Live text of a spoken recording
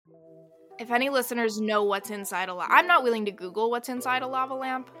If any listeners know what's inside a lava, I'm not willing to Google what's inside a lava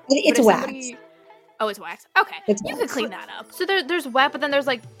lamp. It's but if wax. somebody- Oh, it's wax. Okay, It's you wax. could clean that up. So there's wet, but then there's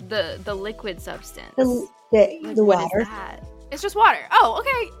like the liquid substance. The Like, what is water. that? It's just water. Oh,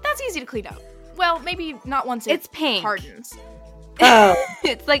 okay, that's easy to clean up. Well, maybe not once It's pink. hardens. Oh,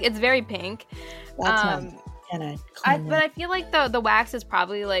 It's very pink. that's not gonna clean But I feel like the wax is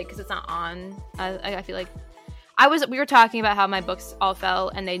probably like, because it's not on. I feel like we were talking about how my books all fell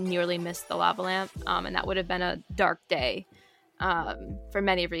and they nearly missed the lava lamp, and that would have been a dark day, for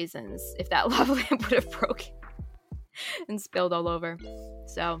many reasons if that lava lamp would have broken and spilled all over.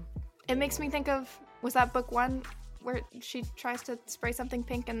 So It makes me think of, was that book 1 where she tries to spray something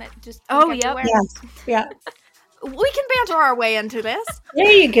pink and that just Oh, pink yep. everywhere? Yes. Yeah. We can banter our way into this.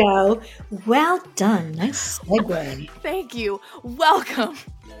 There you go. Well done. Nice segue. Thank you. Welcome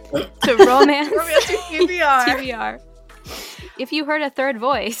to romance Romantic TBR. TBR. If you heard a third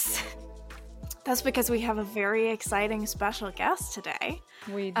voice, That's because we have a very exciting special guest today.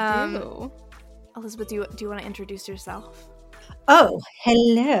 we do. Elizabeth, do you want to introduce yourself? Oh,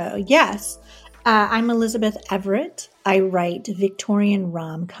 hello. Yes. I'm Elizabeth Everett. I write Victorian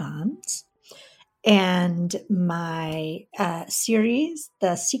rom-coms. And my series,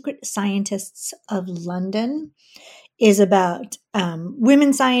 The Secret Scientists of London, is about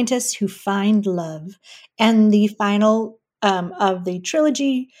women scientists who find love. And the final of the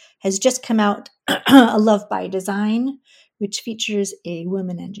trilogy has just come out, A Love by Design, which features a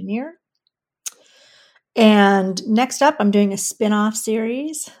woman engineer. And next up, I'm doing a spin-off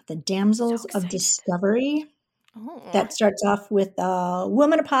series, The Damsels of Discovery. Oh. That starts off with a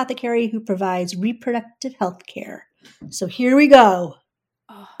woman apothecary who provides reproductive health care. So here we go.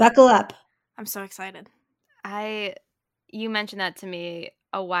 Oh, Buckle up. I'm so excited. You mentioned that to me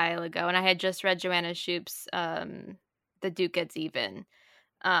a while ago, and I had just read Joanna Shoup's The Duke Gets Even.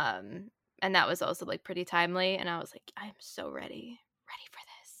 And that was also like pretty timely, and I was like, I'm so ready for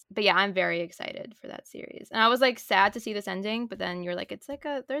this. But yeah, I'm very excited for that series. And I was like sad to see this ending, but then you're like, it's like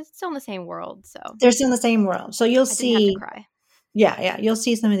they're still in the same world, so They're still in the same world. So you'll I didn't see have to cry. Yeah, you'll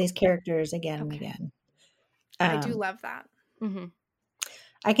see some of these characters again and Okay. again. I do love that. Mm-hmm.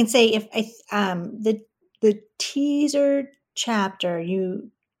 I can say if the teaser chapter,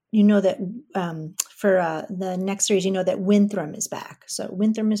 you know that for the next series, you know that Winthrop is back. So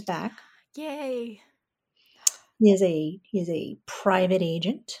Winthrop is back. Yay. He is a private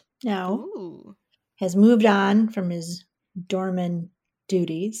agent now. Ooh. Has moved on from his doorman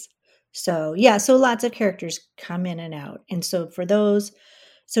duties. So so lots of characters come in and out. And so for those,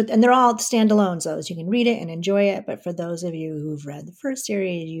 and they're all standalones, those you can read it and enjoy it. But for those of you who've read the first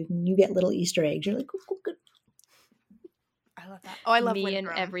series, you get little Easter eggs. You're like, good. I love that. Oh, I love me in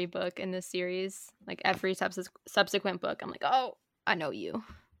Winthrop. every book in this series, like every subsequent book. I'm like, oh, I know you.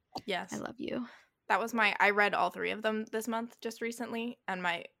 Yes. I love you. That was I read all 3 of them this month just recently, and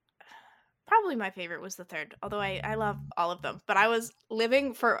probably my favorite was the third, although I love all of them. But I was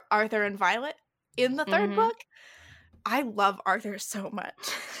living for Arthur and Violet in the 3rd book. I love Arthur so much.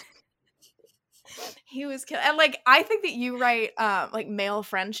 He was and like, I think that you write like male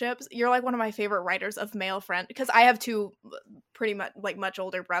friendships. You're like one of my favorite writers of male friend, because I have 2 pretty much like much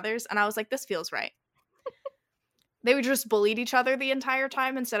older brothers, and I was like, this feels right. They would just bullied each other the entire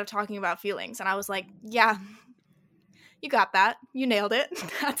time instead of talking about feelings. And I was like, yeah, you got that. You nailed it.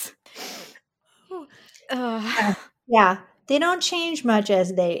 That's... Yeah. They don't change much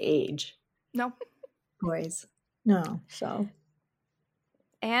as they age. No. Boys. No. So.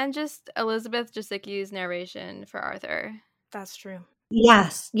 And just Elizabeth Jasicki's narration for Arthur. That's true.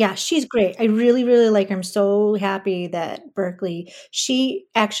 Yes. Yeah. She's great. I really, really like her. I'm so happy that Berkeley,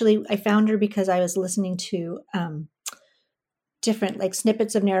 I found her because I was listening to different like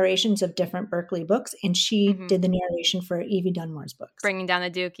snippets of narrations of different Berkeley books. And she did the narration for Evie Dunmore's books. Bringing Down the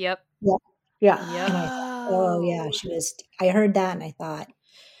Duke. Yep. Yeah. Yep. And I thought, oh yeah, I heard that and I thought,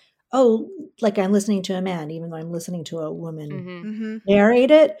 oh, like I'm listening to a man, even though I'm listening to a woman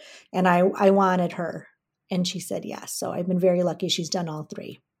narrate it. And I wanted her. And she said yes. So I've been very lucky. She's done all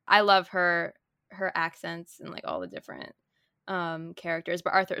 3. I love her accents and like all the different characters,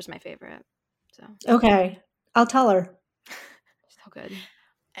 but Arthur is my favorite. So okay, I'll tell her. So good.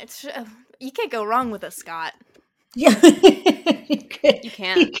 It's you can't go wrong with a Scot. Yeah, You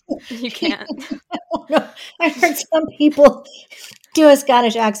can't. You can't. No, I heard some people do a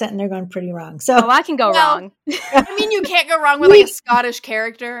Scottish accent and they're going pretty wrong. So I can go wrong. I mean, you can't go wrong with like a Scottish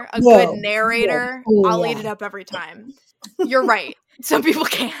character, a good narrator. Yeah. I'll eat it up every time. You're right. Some people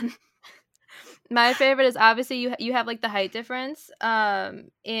can. My favorite is obviously you have like the height difference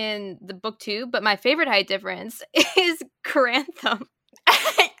in the book 2, but my favorite height difference is Grantham.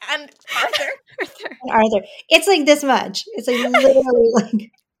 And and Arthur. And Arthur. It's like this much. It's like literally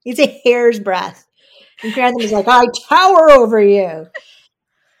like it's a hair's breadth. And Grantham is like, I tower over you.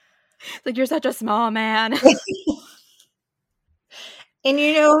 It's like, you're such a small man. And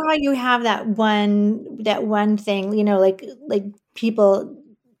you know how you have that one thing, like people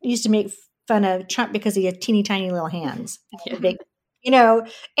used to make fun of Trump because he had teeny tiny little hands. Yeah. Big, and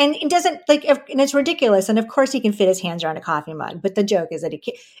it doesn't and it's ridiculous. And of course he can fit his hands around a coffee mug, but the joke is that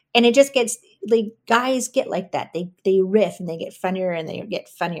and it just gets like guys get like that. They riff and they get funnier and they get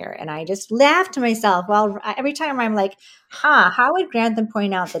funnier. And I just laugh to myself every time I'm like, how would Grantham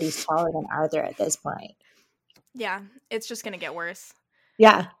point out that he's taller than Arthur at this point? Yeah, it's just going to get worse.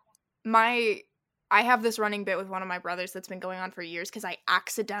 Yeah. I have this running bit with one of my brothers that's been going on for years because I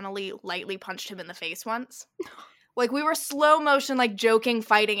accidentally lightly punched him in the face once. Like, we were slow motion, like, joking,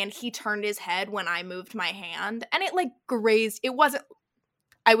 fighting, and he turned his head when I moved my hand, and it, like, grazed. It wasn't,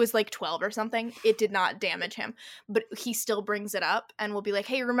 I was, like, 12 or something. It did not damage him, but he still brings it up and will be like,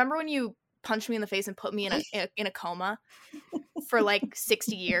 hey, remember when you punched me in the face and put me in a coma for, like,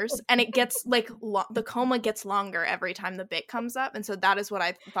 60 years? And it gets, like, the coma gets longer every time the bit comes up, and so that is what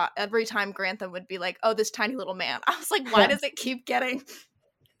I thought. Every time Grantham would be like, oh, this tiny little man. I was like, why does it keep getting...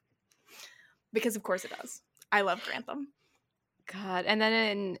 Because, of course, it does. I love Grantham. God. And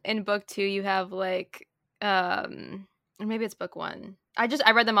then in book 2 you have like or maybe it's book 1. I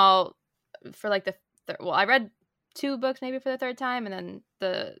read them all for like the I read 2 books maybe for the third time, and then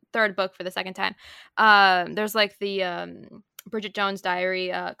the third book for the second time. There's like the Bridget Jones'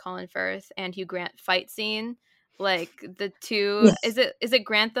 Diary, Colin Firth and Hugh Grant fight scene. Like the two, Yes. is it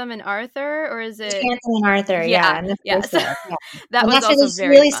Grantham and Arthur, or is it Grantham and Arthur? Yeah, and yeah. So, that and was that's also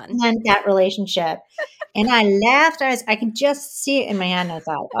very really fun. That relationship, and I laughed. I could just see it in my head. And I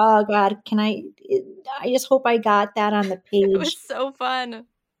thought, oh God, I just hope I got that on the page. It was so fun.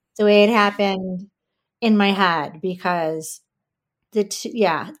 The way it happened in my head, because I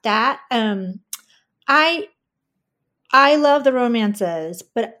love the romances,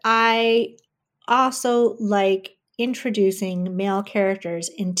 but I also like introducing male characters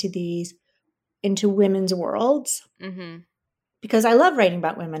into women's worlds, because I love writing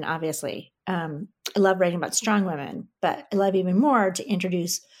about women. Obviously, I love writing about strong women, but I love even more to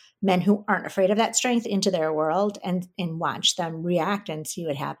introduce men who aren't afraid of that strength into their world and watch them react and see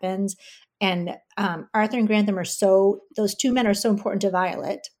what happens. And Arthur and Grantham those two men are so important to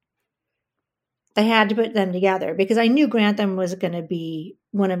Violet. I had to put them together because I knew Grantham was going to be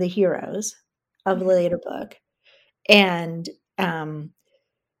one of the heroes of the later book. And and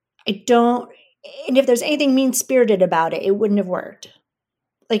if there's anything mean-spirited about it, it wouldn't have worked.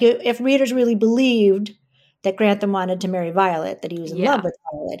 Like if readers really believed that Grantham wanted to marry Violet, that he was in love with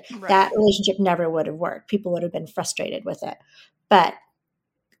Violet, that relationship never would have worked. People would have been frustrated with it. But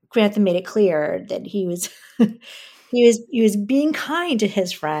Grantham made it clear that he was he was being kind to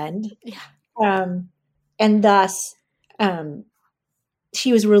his friend. Yeah. And thus,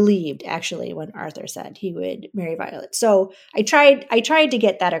 she was relieved actually when Arthur said he would marry Violet. So I tried to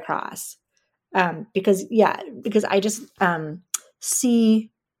get that across, because I just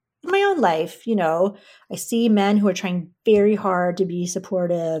see in my own life, I see men who are trying very hard to be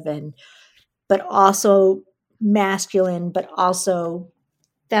supportive but also masculine, but also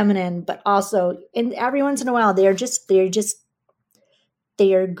feminine, but also, and every once in a while they are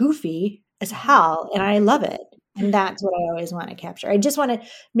goofy as hell, and I love it. And that's what I always want to capture. I just want to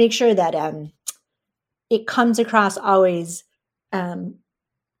make sure that it comes across always,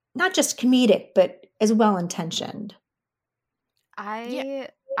 not just comedic, but as well intentioned. I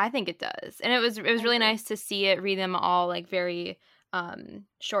think it does, and it was really nice to see it read them all like very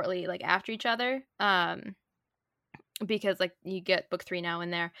shortly, like after each other. Because like you get book 3 now in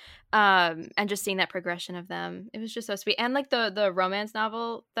there, and just seeing that progression of them, it was just so sweet. And like the romance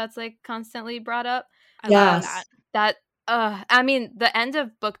novel that's like constantly brought up, I love that. I mean, the end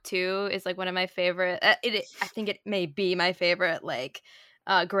of book 2 is like one of my favorite. I think it may be my favorite like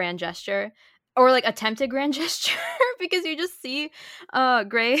grand gesture, or like attempted grand gesture, because you just see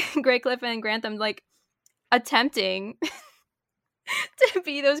Greycliff and Grantham like attempting to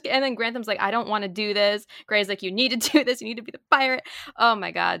be those, and then Grantham's like, I don't want to do this. Grey's like, you need to do this, you need to be the pirate. Oh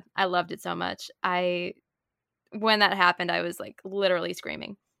my God, I loved it so much. When that happened, I was like literally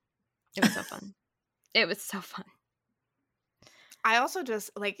screaming. It was so fun. It was so fun. I also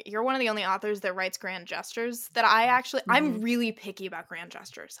just like, you're one of the only authors that writes grand gestures that I actually I'm really picky about grand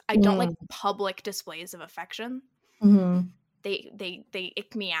gestures. I don't like public displays of affection. They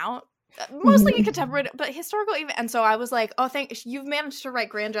ick me out. Mostly in contemporary, but historical even. And so I was like, oh, you've managed to write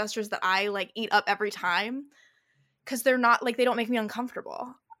grand gestures that I like eat up every time, because they're not like, they don't make me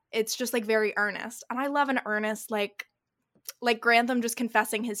uncomfortable. it's just like very earnest. And I love an earnest, like Grantham just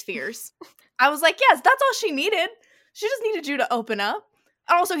confessing his fears. I was like, yes, that's all she needed. She just needed you to open up.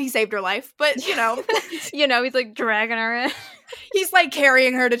 And also, he saved her life, but you know, he's like dragging her in. he's like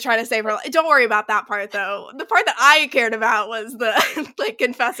carrying her to try to save her life. Don't worry about that part, though. The part that I cared about was the like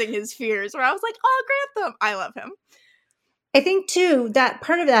confessing his fears, where I was like, oh, Grantham, I love him. I think too that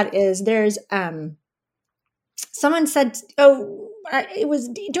part of that is there's someone said, oh, it was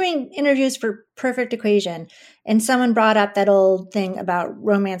doing interviews for Perfect Equation, and someone brought up that old thing about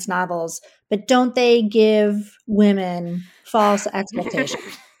romance novels, but don't they give women false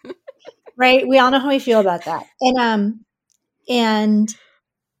expectations? Right? We all know how we feel about that. And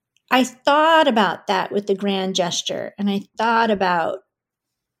I thought about that with the grand gesture, and I thought about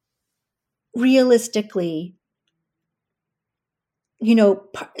realistically, you know,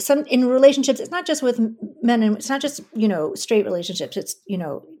 some in relationships, it's not just with men, and it's not just, you know, straight relationships, it's, you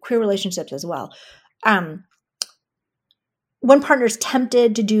know, queer relationships as well. One partner's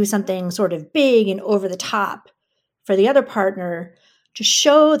tempted to do something sort of big and over the top for the other partner to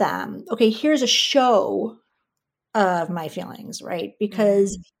show them, okay, here's a show of my feelings, right?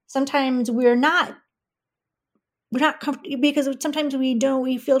 Because sometimes we're not comfortable, because sometimes we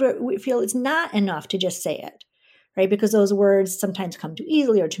feel it's not enough to just say it, right? Because those words sometimes come too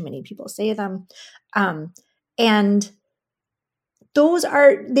easily, or too many people say them. And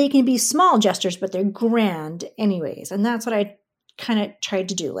they can be small gestures, but they're grand anyways. And that's what I kind of tried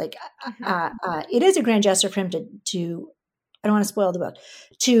to do. Like, it is a grand gesture for him to, I don't want to spoil the book,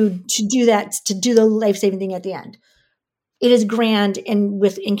 to do that, to do the life-saving thing at the end. It is grand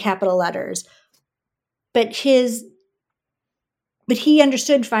in capital letters, but he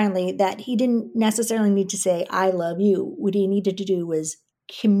understood finally that he didn't necessarily need to say, I love you. What he needed to do was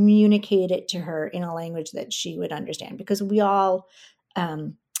communicate it to her in a language that she would understand, because we all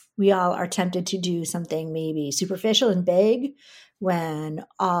are tempted to do something maybe superficial and big, when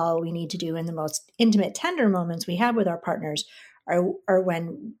all we need to do in the most intimate, tender moments we have with our partners are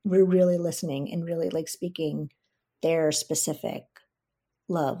when we're really listening and really like speaking their specific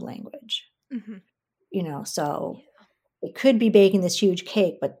love language. You know, so it could be baking this huge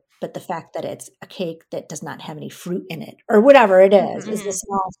cake, but the fact that it's a cake that does not have any fruit in it, or whatever it is the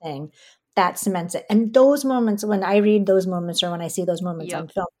small thing that cements it. And those moments, when I read those moments, or when I see those moments on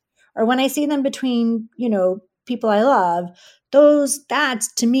film, or when I see them between, you know, people I love,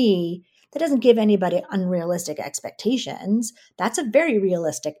 that's to me, that doesn't give anybody unrealistic expectations. That's a very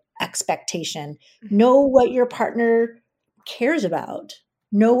realistic expectation. Know what your partner cares about.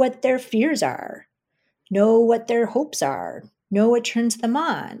 Know what their fears are. Know what their hopes are. Know what turns them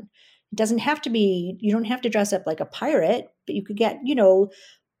on. It doesn't have to be, you don't have to dress up like a pirate, but you could get, you know,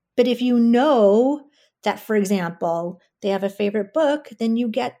 but if you know that, for example, they have a favorite book, then you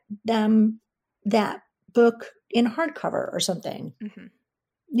get them that book in hardcover or something,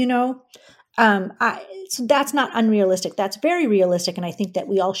 you know? So that's not unrealistic. That's very realistic. And I think that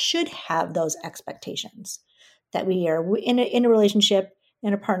we all should have those expectations, that we are in a relationship,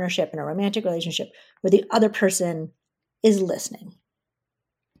 in a partnership, in a romantic relationship, where the other person is listening.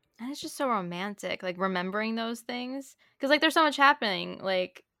 And it's just so romantic, like remembering those things, because like there's so much happening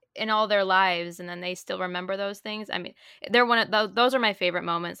like in all their lives, and then they still remember those things. I mean, they're one of those are my favorite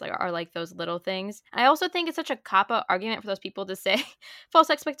moments, like are like those little things. I also think it's such a cop-out argument for those people to say false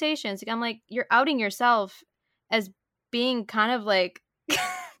expectations. Like, I'm like, you're outing yourself as being kind of like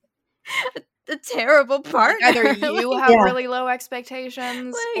a terrible partner. Either you have really low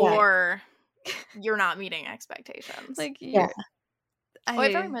expectations, or you're not meeting expectations. Like,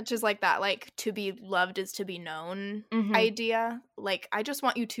 it very much is like that, like, to be loved is to be known idea. Like, I just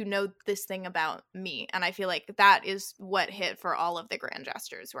want you to know this thing about me. And I feel like that is what hit for all of the grand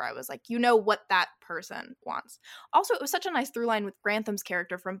gestures, where I was like, you know what that person wants. Also, it was such a nice through line with Grantham's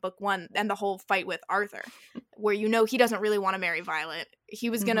character from book 1 and the whole fight with Arthur, where, you know, he doesn't really want to marry Violet.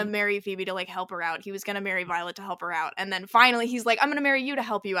 He was going to marry Phoebe to like help her out. He was going to marry Violet to help her out. And then finally he's like, I'm going to marry you to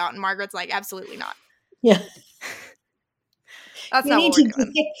help you out. And Margaret's like, absolutely not. Yeah. That's you not need what we're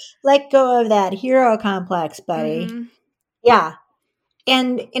to doing. Let go of that hero complex, buddy. Yeah.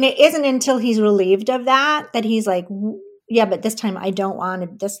 And it isn't until he's relieved of that he's like, yeah, but this time I don't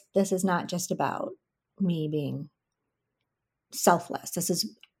want to, this is not just about me being selfless.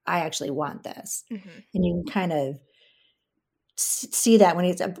 I actually want this. And you can kind of see that when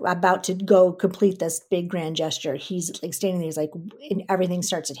he's about to go complete this big grand gesture, he's like standing there, he's like, and everything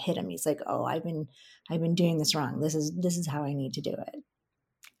starts to hit him. He's like, oh, I've been doing this wrong. This is how I need to do it.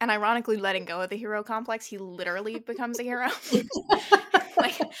 And ironically, letting go of the hero complex, he literally becomes a hero.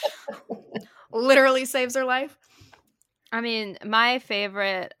 Like, literally saves her life. I mean, my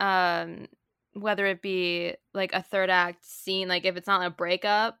favorite, whether it be like a third act scene, like if it's not a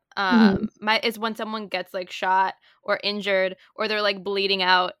breakup, is when someone gets like shot or injured or they're like bleeding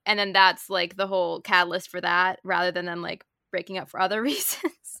out, and then that's like the whole catalyst for that, rather than them like breaking up for other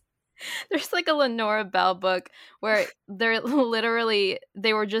reasons. There's like a Lenora Bell book where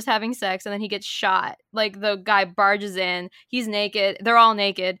they were just having sex and then he gets shot. Like the guy barges in, he's naked, they're all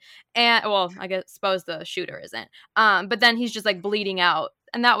naked, and well, I suppose the shooter isn't. But then he's just like bleeding out,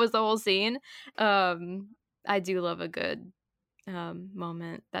 and that was the whole scene. I do love a good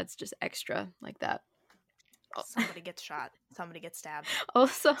moment that's just extra like that. Somebody gets shot. Somebody gets stabbed.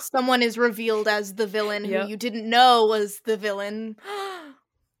 Also, someone is revealed as the villain Yep. who you didn't know was the villain.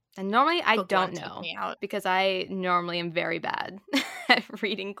 And normally I Book don't one took know me out. because I normally am very bad at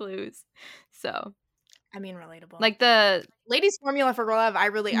reading clues. So, I mean, relatable. like the Ladies' Formula for Girl Love, I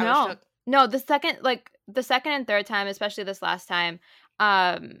was shook. No, the second and third time, especially this last time,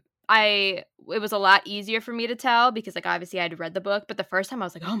 it was a lot easier for me to tell because like obviously I'd read the book, but the first time I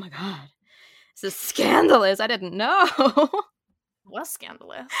was like, "Oh my god. This is scandalous. I didn't know." It was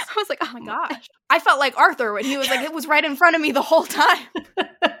scandalous. I was like, oh my gosh. I felt like Arthur when he was like, it was right in front of me the whole time.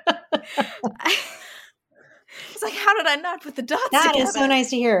 It's like, how did I not put the dots together? That is so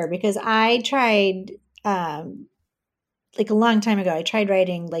nice to hear because I tried, like a long time ago, I tried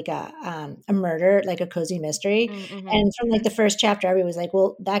writing like a murder, like a cozy mystery. Mm-hmm. And from like the first chapter, everybody was like,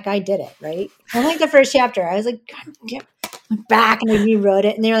 well, that guy did it, right? From like the first chapter, I was like, God, yeah. Went back and I rewrote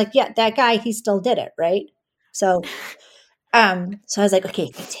it. And they were like, yeah, that guy, he still did it, right? So I was like,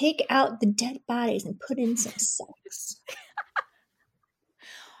 okay, take out the dead bodies and put in some sex.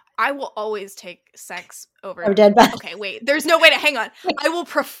 I will always take sex over dead bodies. Okay, wait. There's no way to hang on. I will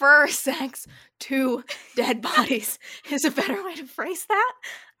prefer sex to dead bodies. Is a better way to phrase that,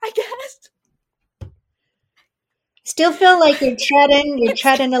 I guess. Still feel like you're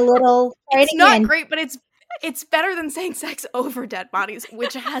treading a little. It's not great, but it's better than saying sex over dead bodies,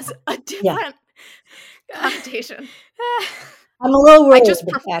 which has a different connotation. I'm a little worried,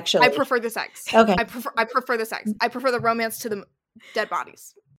 actually. I prefer the sex. Okay. I prefer the sex. I prefer the romance to the dead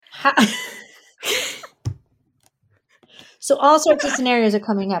bodies. So all sorts of scenarios are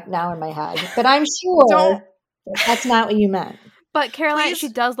coming up now in my head, but I'm sure that's not what you meant. But Caroline, she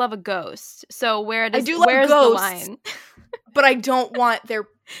does love a ghost. So where's ghosts, the line? But I don't want their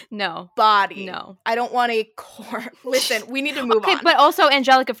body. No. I don't want a corpse. Listen, we need to move on. But also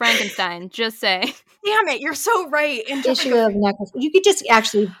Angelica Frankenstein, just saying. Damn it, you're so right. Issue of necklace. You could just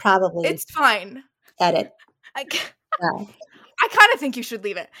actually probably It's fine. Edit. I kind of think you should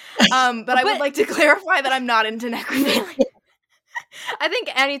leave it. But I would like to clarify that I'm not into necromancy. I think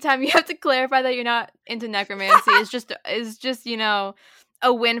anytime you have to clarify that you're not into necromancy is just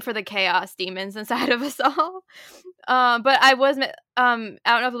a win for the chaos demons inside of us all. But I don't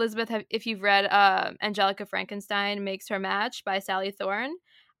know if Elizabeth, if you've read Angelica Frankenstein Makes Her Match by Sally Thorne.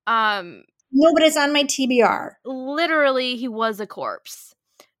 No, but it's on my TBR. Literally, he was a corpse.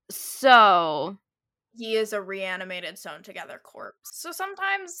 So he is a reanimated, sewn together corpse. So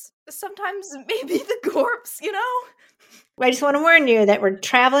sometimes maybe the corpse, I just want to warn you that we're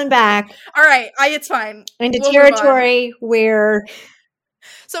traveling back. All right, it's fine. Into territory where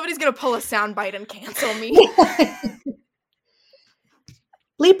somebody's gonna pull a soundbite and cancel me.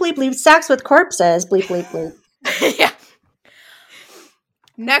 Bleep bleep bleep. Sex with corpses. Bleep bleep bleep. Yeah.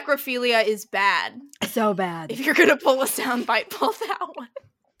 Necrophilia is bad. So bad. If you're gonna pull a soundbite, pull that one.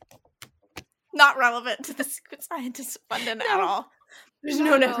 Not relevant to the Secret Scientist funding at all. There's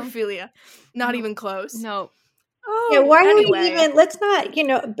no necrophilia. Not even close. No. Oh, yeah, why are we even? Let's not.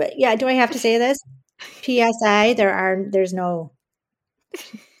 But yeah. Do I have to say this? PSI. There's no.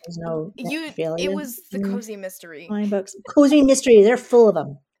 It was the cozy mystery. My books, cozy mystery. They're full of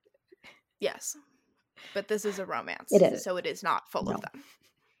them. Yes, but this is a romance. It is, so it is not full of them.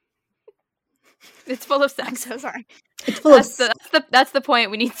 It's full of sex. I'm so sorry. It's full of. That's the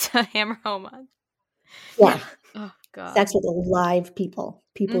point we need to hammer home on. Yeah. Oh God. Sex with alive people.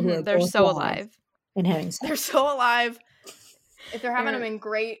 People who are they're so alive and having sex. They're so alive. If they're having them in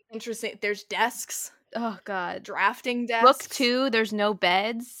great, interesting. There's desks. Oh God. Drafting desks. Book 2, there's no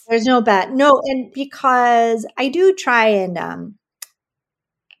beds. There's no bed. No, and because I do try and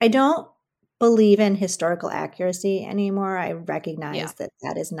I don't believe in historical accuracy anymore. I recognize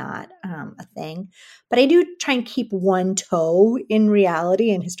that is not a thing. But I do try and keep one toe in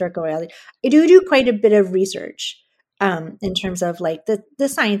reality, in historical reality. I do quite a bit of research in terms of like the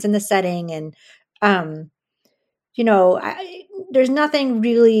science and the setting and there's nothing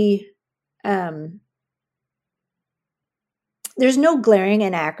really there's no glaring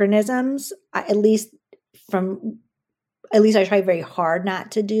anachronisms, at least from at least I try very hard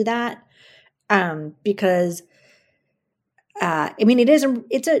not to do that. Because I mean,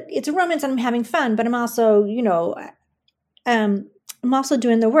 it's a romance and I'm having fun, but I'm also, I'm also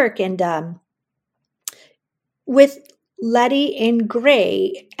doing the work. And with Letty and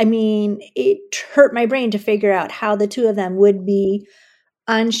Gray, I mean, it hurt my brain to figure out how the two of them would be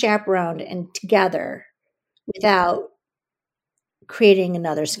unchaperoned and together without creating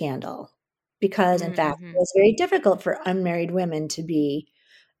another scandal. Because, in fact, it was very difficult for unmarried women to be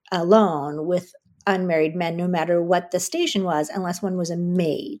alone with unmarried men, no matter what the station was, unless one was a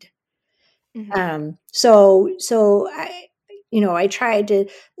maid. So I tried to,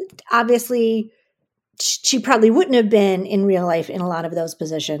 obviously, she probably wouldn't have been in real life in a lot of those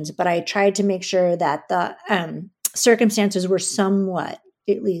positions, but I tried to make sure that the circumstances were somewhat,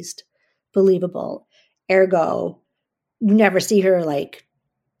 at least, believable. Ergo, you never see her like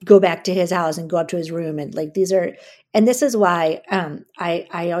go back to his house and go up to his room, and like this is why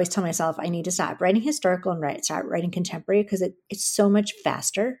I always tell myself I need to stop writing historical and start writing contemporary, because it's so much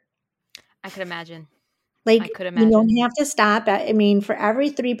faster. I could imagine. Like, you don't have to stop. I mean, for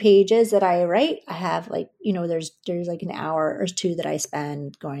every 3 pages that I write, I have like, there's like an hour or 2 that I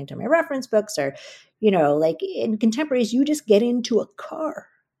spend going to my reference books, or, like in contemporaries, you just get into a car.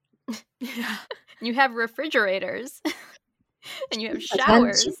 Yeah. You have refrigerators and you have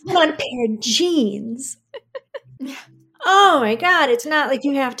showers. You put on a pair of jeans. Oh my God. It's not like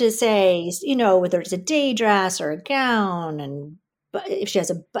you have to say, whether it's a day dress or a gown, and but if she has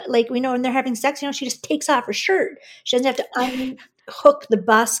when they're having sex, she just takes off her shirt. She doesn't have to unhook the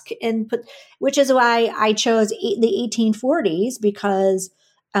busk and which is why I chose the 1840s, because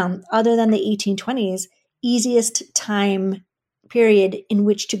other than the 1820s, easiest time period in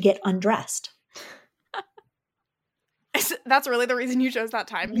which to get undressed. That's really the reason you chose that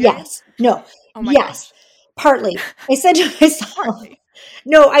time period? Yes. No. Oh my gosh. Partly. I said to myself,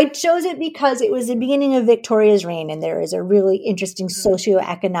 no, I chose it because it was the beginning of Victoria's reign, and there is a really interesting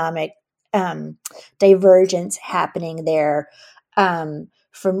socioeconomic divergence happening there from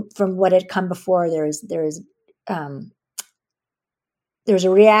what had come before. There's a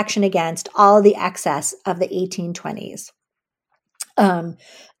reaction against all of the excess of the 1820s.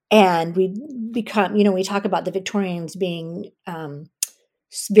 And we talk about the Victorians being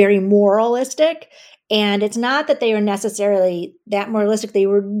very moralistic, and it's not that they were necessarily that moralistic. They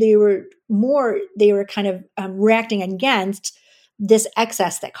were kind of reacting against this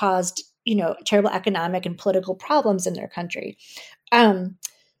excess that caused terrible economic and political problems in their country.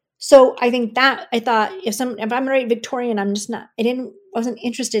 So I think that I thought if I'm going to write Victorian, wasn't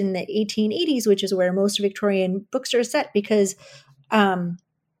interested in the 1880s, which is where most Victorian books are set, because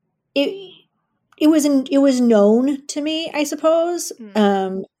it was known to me, I suppose.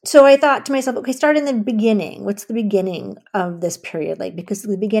 So I thought to myself, okay, start in the beginning. What's the beginning of this period like? Because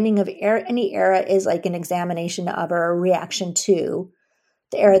the beginning of any era is like an examination of or a reaction to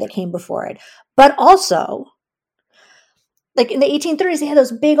the era that came before it. But also, like in the 1830s, they had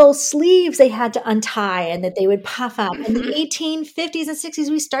those big old sleeves they had to untie and that they would puff up. In the 1850s and 60s,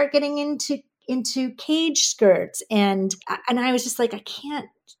 we start getting into cage skirts, and I was just like, I can't.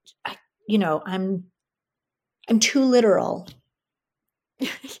 I'm too literal.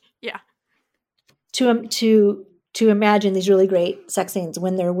 Yeah. To imagine these really great sex scenes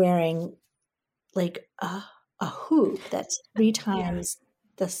when they're wearing like a hoop that's 3 times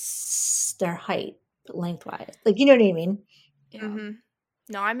their height lengthwise. Like, you know what I mean? Yeah. Mm-hmm.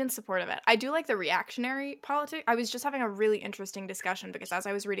 No, I'm in support of it. I do like the reactionary politics. I was just having a really interesting discussion because as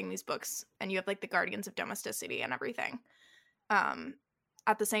I was reading these books, and you have like the Guardians of Domesticity and everything,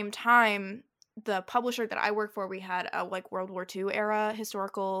 at the same time, the publisher that I work for, we had a like World War II era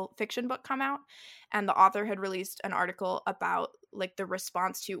historical fiction book come out, and the author had released an article about like the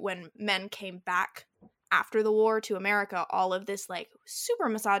response to when men came back after the war to America, all of this like super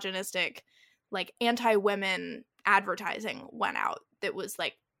misogynistic, like anti-women advertising went out that was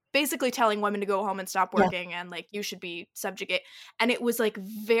like basically telling women to go home and stop working and like you should be subjugate. And it was like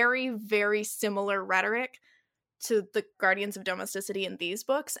very, very similar rhetoric to the Guardians of Domesticity in these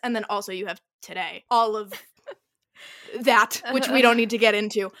books. And then also you have today all of that, which we don't need to get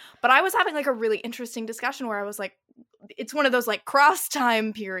into. But I was having like a really interesting discussion where I was like, it's one of those like cross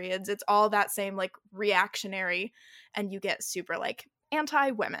time periods. It's all that same like reactionary, and you get super like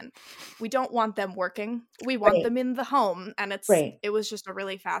anti-women. We don't want them working. We want them in the home. And it was just a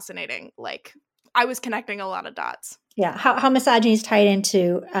really fascinating, like I was connecting a lot of dots. Yeah. How misogyny is tied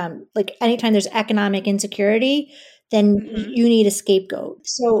into like anytime there's economic insecurity, then you need a scapegoat.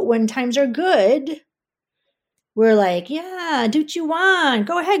 So when times are good, we're like, yeah, do what you want.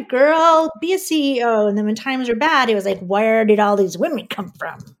 Go ahead, girl. Be a CEO. And then when times are bad, it was like, where did all these women come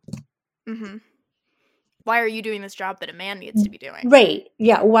from? Mm-hmm. Why are you doing this job that a man needs to be doing? Right.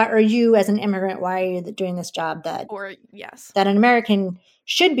 Yeah. Why are you, as an immigrant, why are you doing this job that an American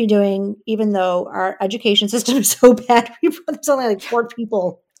should be doing, even though our education system is so bad? There's only like 4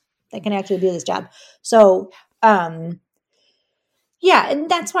 people that can actually do this job. So, yeah, and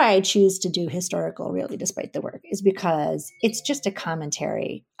that's why I choose to do historical, really, despite the work, is because it's just a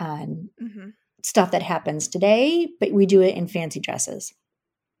commentary on stuff that happens today, but we do it in fancy dresses.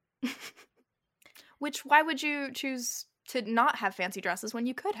 Which, why would you choose to not have fancy dresses when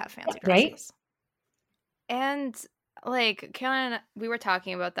you could have fancy dresses? Right? And like Caroline, we were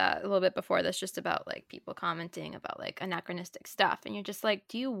talking about that a little bit before this, just about like people commenting about like anachronistic stuff, and you're just like,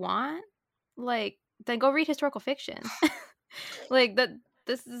 do you want, like, then go read historical fiction. Like, that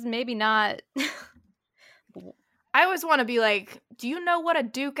this is maybe not. I always want to be like, do you know what a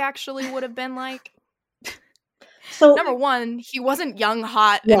duke actually would have been like? So, number one, he wasn't young,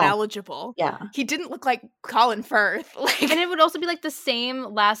 hot, and eligible. Yeah. He didn't look like Colin Firth. And it would also be like the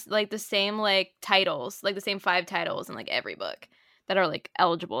same titles, like the same 5 titles in like every book that are like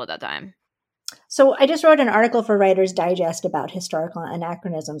eligible at that time. So I just wrote an article for Writer's Digest about historical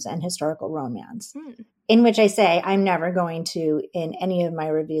anachronisms and historical romance, in which I say I'm never going to, in any of my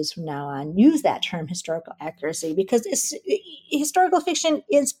reviews from now on, use that term historical accuracy, because historical fiction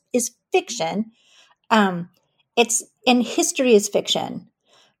is fiction. It's and history is fiction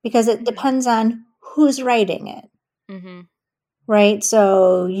because it depends on who's writing it. Mm-hmm. Right?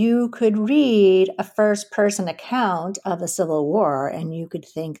 So you could read a first-person account of the Civil War, and you could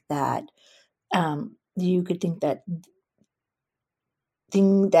think that Abraham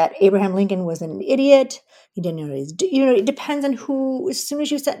Lincoln was an idiot. He didn't know what he's doing. It depends on who. As soon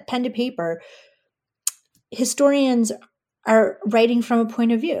as you set pen to paper, historians are writing from a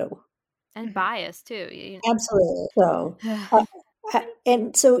point of view and bias too. Absolutely. So,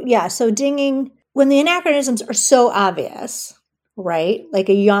 so dinging when the anachronisms are so obvious, right? Like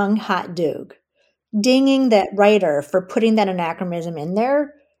a young hot duke, dinging that writer for putting that anachronism in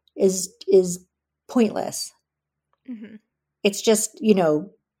there is pointless. Mm-hmm. It's just,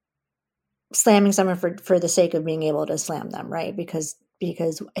 slamming someone for the sake of being able to slam them, right? Because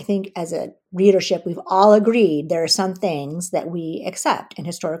I think as a readership, we've all agreed there are some things that we accept in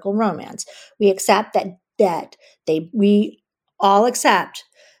historical romance. We accept we all accept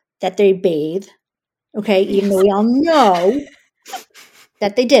that they bathe, okay, even though we all know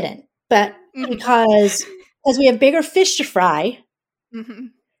that they didn't. But because we have bigger fish to fry,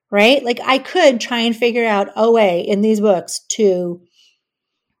 right? Like I could try and figure out a way in these books to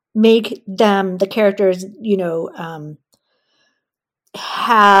make the characters,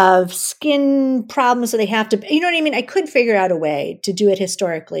 have skin problems, so they have to, you know what I mean? I could figure out a way to do it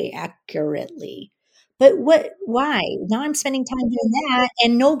historically accurately. But why? Now I'm spending time doing that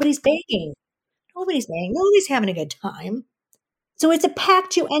and nobody's begging. Nobody's begging. Nobody's having a good time. So it's a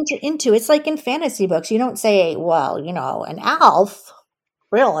pact you enter into. It's like in fantasy books. You don't say, well, an elf,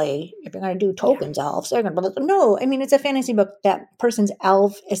 really, if you're going to do Tolkien's elves, they're going to, no, I mean, it's a fantasy book. That person's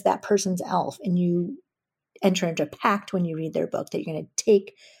elf is that person's elf. And you enter into a pact when you read their book that you're going to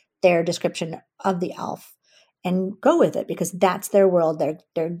take their description of the elf and go with it because that's their world.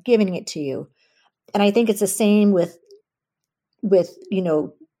 They're giving it to you. And I think it's the same with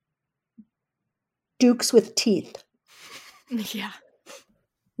dukes with teeth. Yeah.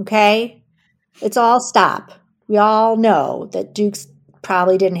 Okay? It's all stop. We all know that dukes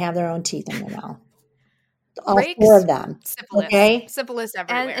probably didn't have their own teeth in their mouth. All Rakes, 4 of them. Syphilis. Okay? Syphilis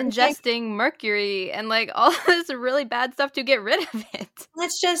everywhere. And ingesting mercury and like all this really bad stuff to get rid of it.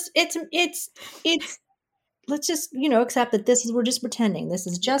 Let's just let's just, accept that we're just pretending. This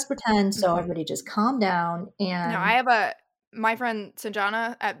is just pretend. So everybody just calm down. And no, I have my friend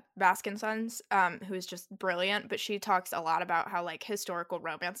Sanjana at Baskin Sons, who is just brilliant, but she talks a lot about how like historical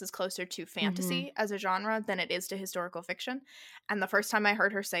romance is closer to fantasy as a genre than it is to historical fiction. And the first time I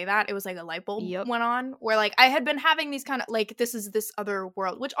heard her say that, it was like a light bulb went on where like I had been having these kind of like, this is this other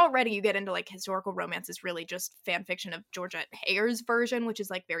world, which already you get into like historical romance is really just fan fiction of Georgette Heyer's version, which is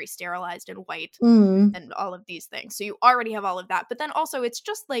like very sterilized and white and all of these things. So you already have all of that. But then also it's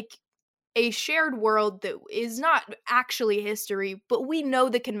just like a shared world that is not actually history, but we know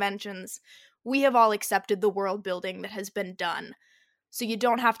the conventions. We have all accepted the world building that has been done. So you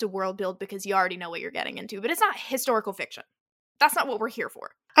don't have to world build because you already know what you're getting into. But it's not historical fiction. That's not what we're here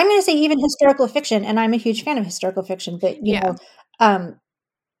for. I'm going to say even historical fiction, and I'm a huge fan of historical fiction, but you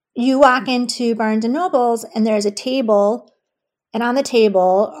walk into Barnes and Nobles and there's a table, and on the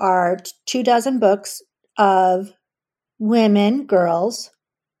table are 24 books of women, girls,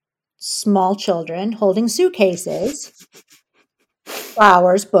 small children holding suitcases,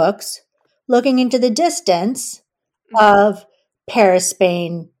 flowers, books, looking into the distance of Paris,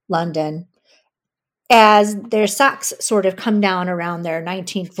 Spain, London, as their socks sort of come down around their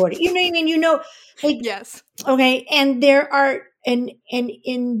 1940. You know what I mean? You know, like, Yes. okay. And there are, and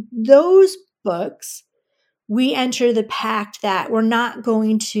in those books, we enter the pact that we're not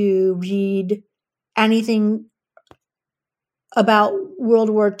going to read anything about World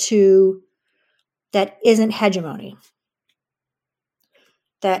War II that isn't hegemony,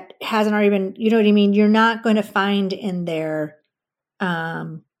 that hasn't already been, you know what I mean? You're not going to find in there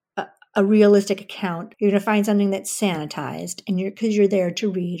a realistic account. You're going to find something that's sanitized, and because you're there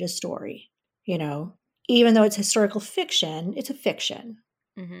to read a story, you know, even though it's historical fiction, it's a fiction.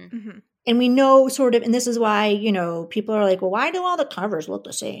 Mm-hmm. Mm-hmm. And we know sort of, and this is why, you know, people are like, well, why do all the covers look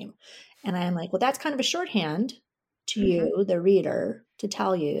the same? And I'm like, well, that's kind of a shorthand to you, the reader, to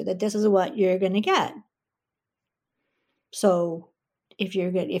tell you that this is what you're going to get. So if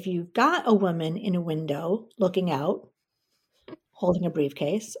you've got a woman in a window looking out, holding a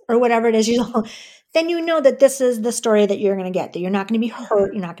briefcase or whatever it is, then you know that this is the story that you're going to get, that you're not going to be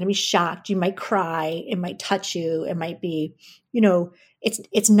hurt. You're not going to be shocked. You might cry. It might touch you. It might be, you know,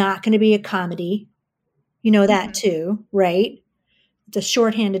 it's not going to be a comedy. You know that too, right? It's a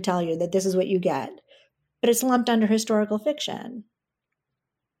shorthand to tell you that this is what you get, but it's lumped under historical fiction.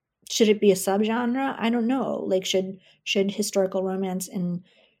 Should it be a subgenre? I don't know. Like, should historical romance and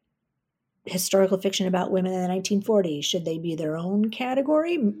historical fiction about women in the 1940s, should they be their own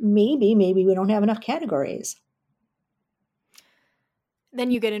category? Maybe we don't have enough categories. Then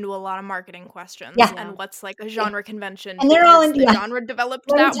you get into a lot of marketing questions and what's like a genre convention, and they're all in the genre developed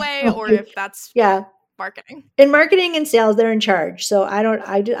that way, or if that's marketing. In marketing and sales, they're in charge. So I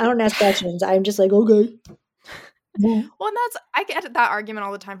don't ask questions. I'm just like, okay. Well, and I get that argument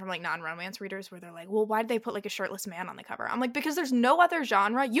all the time from like non-romance readers where they're like, well, why did they put like a shirtless man on the cover? I'm like, because there's no other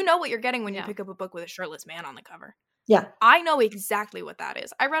genre. You know what you're getting when you pick up a book with a shirtless man on the cover. Yeah. I know exactly what that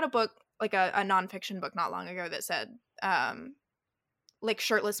is. I read a book, like a nonfiction book not long ago that said like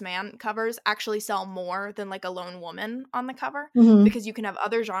shirtless man covers actually sell more than like a lone woman on the cover, because you can have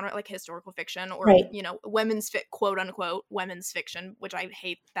other genre like historical fiction or you know, quote unquote women's fiction, which I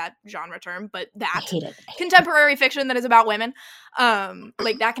hate that genre term, but that contemporary fiction that is about women,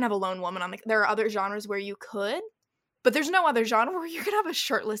 like that can have a lone woman on the. There are other genres where you could, but there's no other genre where you could have a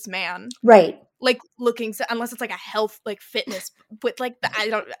shirtless man, right? Like looking, unless it's like a health, like fitness, with like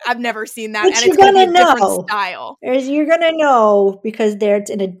I've never seen that, Which and it's gonna be a different style. You're gonna know because it's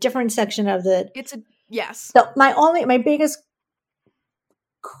in a different section of the. It's a yes. So my biggest,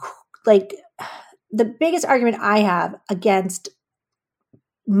 like, the biggest argument I have against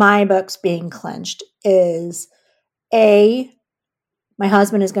my books being clinched is my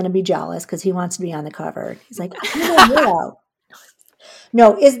husband is going to be jealous because he wants to be on the cover. He's like,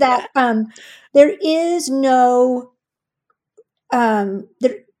 no, is that there is no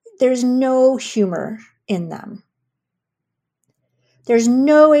there's no humor in them. There's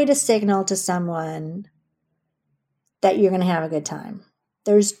no way to signal to someone that you're going to have a good time.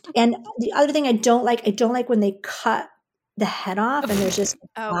 And the other thing I don't like when they cut the head off and there's just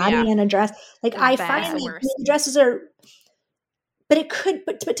a body and a dress. Like, I find the dresses are, but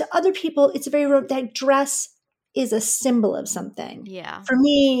to other people, it's that dress is a symbol of something. Yeah. For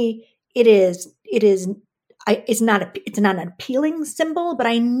me, it's not an appealing symbol, but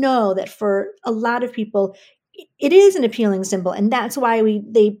I know that for a lot of people, it is an appealing symbol, and that's why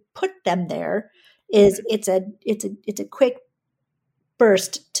they put them there. It's a quick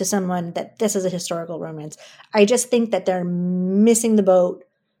burst to someone that this is a historical romance. I just think that they're missing the boat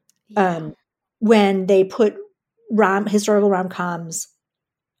when they put historical rom-coms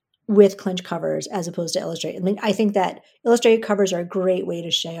with clinch covers as opposed to illustrated. I mean, I think that illustrated covers are a great way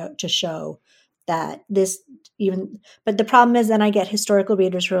to show that this but the problem is then I get historical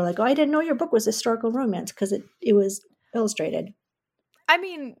readers who are like, oh, I didn't know your book was historical romance because it was illustrated. I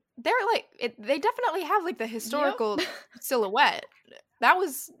mean, they're like, they definitely have like the historical silhouette.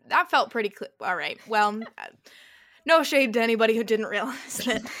 That felt pretty all right. Well, no shade to anybody who didn't realize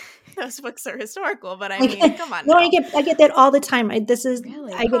that those books are historical, but I mean, come on. No, I get that all the time. I get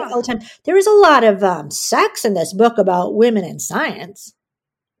it all the time. There is a lot of sex in this book about women in science.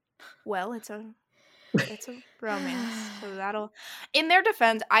 Well, it's a romance, so that'll. In their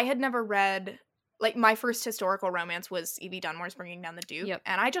defense, I had never read. Like, my first historical romance was E.V. Dunmore's Bringing Down the Duke,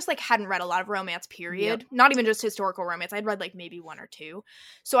 and I just, like, hadn't read a lot of romance, period. Not even just historical romance. I'd read, like, maybe one or two.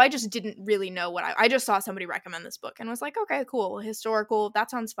 So I just didn't really know what I just saw somebody recommend this book and was like, okay, cool, historical, that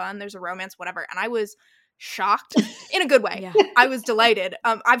sounds fun, there's a romance, whatever. And I was shocked in a good way. Yeah. I was delighted.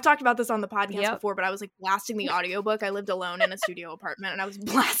 I've talked about this on the podcast Yep. before, but I was like blasting the audiobook. I lived alone in a studio apartment and I was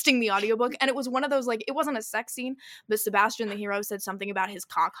blasting the audiobook, and it was one of those, like, it wasn't a sex scene, but Sebastian the hero said something about his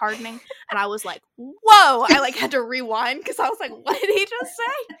cock hardening, and I was like, whoa. I like had to rewind because I was like, what did he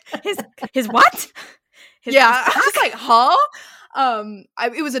just say? His what? Yeah, I was like, huh?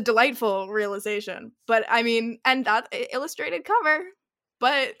 It was a delightful realization, but I mean, and that illustrated cover,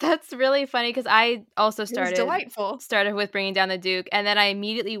 but That's really funny because I also it was delightful. started with Bringing Down the Duke, and then I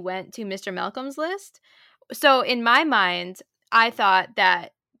immediately went to Mr. Malcolm's list. So in my mind, I thought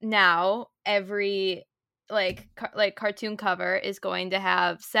that now every like cartoon cover is going to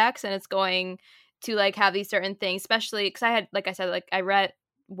have sex, and it's going to like have these certain things, especially because I had, like I said, like I read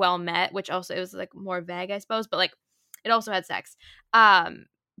Well Met, which also, it was like more vague, I suppose, but like it also had sex.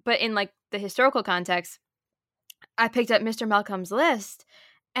 But in like the historical context, I picked up Mr. Malcolm's list,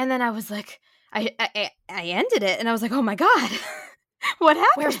 and then I was like, I ended it, and I was like, oh my god, what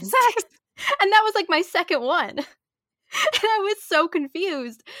happened? Where's the sex? And that was like my second one. And I was so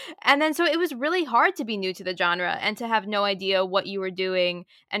confused. And then so it was really hard to be new to the genre and to have no idea what you were doing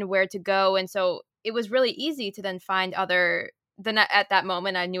and where to go. And so it was really easy to then find other. Then at that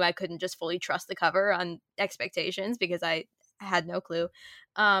moment, I knew I couldn't just fully trust the cover on expectations because I had no clue.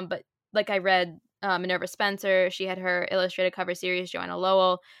 But like I read Minerva Spencer. She had her illustrated cover series, Joanna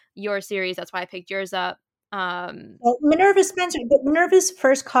Lowell, your series. That's why I picked yours up. Well, Minerva Spencer, but Minerva's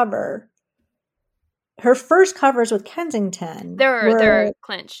first cover, her first covers with Kensington They're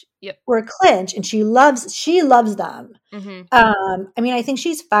clinch. Yep. were clinch, and she loves them. Mm-hmm. I mean, I think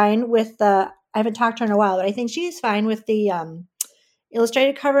she's fine with the. I haven't talked to her in a while, but I think she's fine with the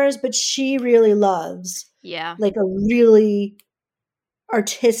illustrated covers. But she really loves, like, a really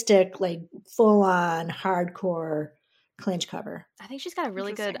artistic, like full on hardcore clinch cover. I think she's got a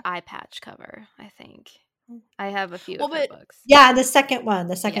really good eye patch cover. I think I have a few of her books. Yeah, the second one in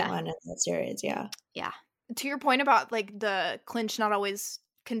that series. Yeah. To your point about like the clinch not always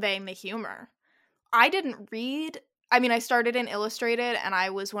conveying the humor, I didn't read. I mean, I started in illustrated, and I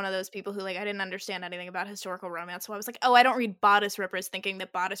was one of those people who, like, I didn't understand anything about historical romance, so I was like, oh, I don't read Bodice Rippers, thinking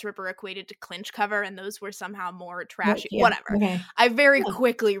that Bodice Ripper equated to clinch cover, and those were somehow more trashy. Yeah, whatever. okay. I very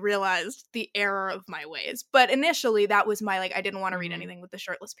quickly realized the error of my ways, but initially that was my, like, I didn't want to read anything with the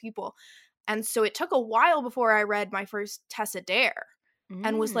shirtless people, and so it took a while before I read my first Tessa Dare,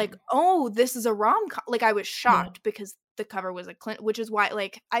 and was like, oh, this is a rom-com. Like, I was shocked because the cover was a clinch, which is why,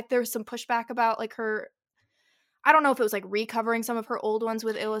 like, there was some pushback about, like, her. I don't know if it was like recovering some of her old ones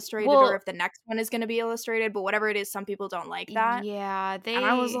with illustrated, or if the next one is going to be illustrated, but whatever it is, some people don't like that. Yeah, and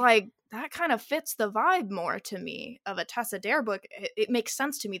I was like, that kind of fits the vibe more to me of a Tessa Dare book. It makes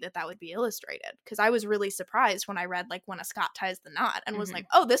sense to me that would be illustrated, because I was really surprised when I read like When a Scot Ties the Knot and was like,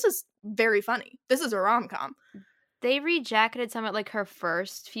 oh, this is very funny. This is a rom-com. They rejacketed some of like her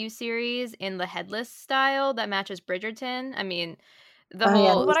first few series in the headless style that matches Bridgerton. I mean, the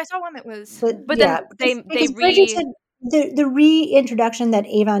whole. But I saw one that was. But then they the reintroduction that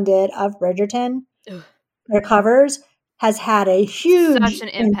Avon did of Bridgerton, their covers, has had a huge such an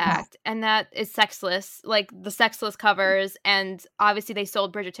impact, and that is sexless, like the sexless covers. And obviously, they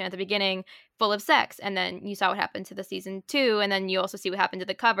sold Bridgerton at the beginning full of sex, and then you saw what happened to the season 2, and then you also see what happened to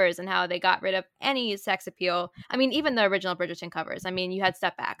the covers and how they got rid of any sex appeal. I mean, even the original Bridgerton covers. I mean, you had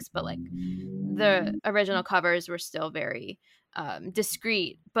step backs, but like the original covers were still very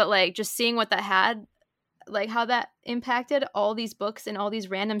discreet. But like just seeing what that had, like how that impacted all these books and all these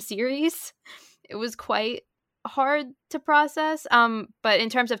random series, it was quite hard to process. But in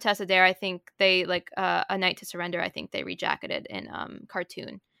terms of Tessa Dare, I think they like A Night to Surrender, I think they rejacketed in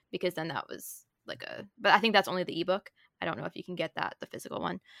cartoon, because then that was like but I think that's only the ebook. I don't know if you can get the physical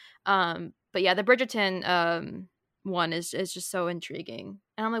one. But yeah, the Bridgerton one is just so intriguing,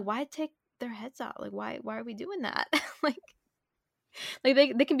 and I'm like, why take their heads out? Like, why are we doing that? like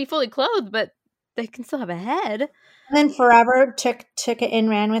they can be fully clothed, but they can still have a head. And then Forever took it and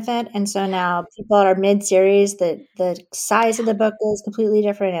ran with it, and so now people are mid-series. The size of the book is completely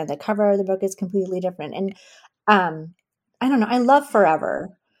different, and the cover of the book is completely different. And I don't know. I love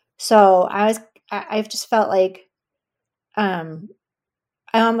Forever, so I've just felt like I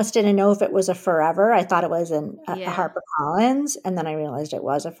almost didn't know if it was a Forever. I thought it was a HarperCollins, and then I realized it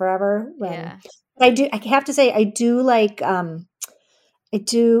was a Forever. But I have to say I do like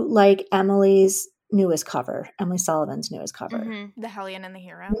Emily's newest cover, Emily Sullivan's newest cover. The Hellion and the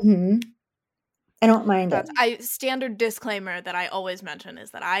Hero. I don't mind it. Standard disclaimer that I always mention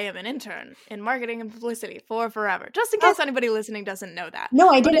is that I am an intern in marketing and publicity for Forever, just in case anybody listening doesn't know that. No,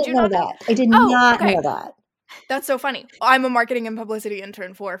 I didn't know that. I did not know that. That's so funny. I'm a marketing and publicity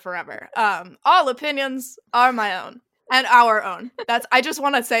intern for forever. All opinions are my own and our own. I just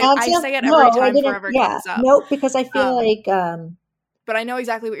want to say, I say it every time forever comes up. Nope, because I feel like but I know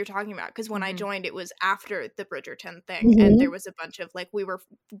exactly what you're talking about, because when I Mhm. joined, it was after the Bridgerton thing, and there was a bunch of like, we were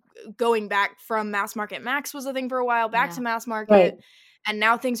going back from mass market. Max was a thing for a while, back to mass market, right. and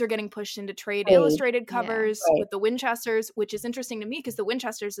now things are getting pushed into trade Trade. illustrated covers Right. with the Winchesters, which is interesting to me because the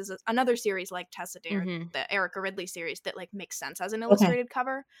Winchesters is another series like Tessa Dare, Mhm. the Erica Ridley series that like makes sense as an illustrated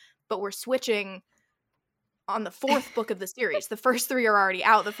cover, but we're switching on the fourth book of the series. The first three are already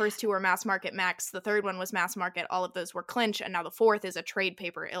out. The first two are mass market Max. The third one was mass market. All of those were Clinch. And now the fourth is a trade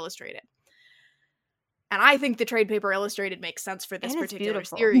paper illustrated. And I think the trade paper illustrated makes sense for this particular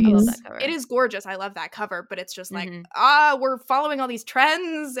beautiful. series. I love that cover. It is gorgeous. I love that cover, but it's just like, we're following all these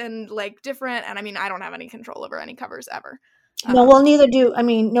trends and like different. And I mean, I don't have any control over any covers ever. No, well, neither do. I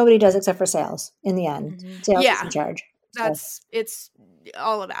mean, nobody does except for sales in the end. Sales is in charge. It's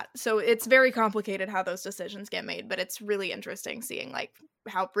all of that. So it's very complicated how those decisions get made, but it's really interesting seeing like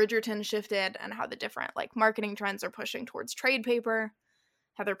how Bridgerton shifted and how the different like marketing trends are pushing towards trade paper,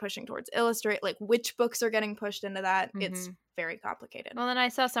 how they're pushing towards illustrate, like which books are getting pushed into that. It's very complicated. Well, then I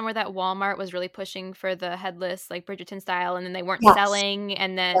saw somewhere that Walmart was really pushing for the headless, like Bridgerton style, and then they weren't selling,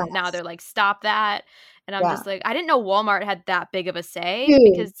 and then now they're like, stop that. And I'm just like, I didn't know Walmart had that big of a say,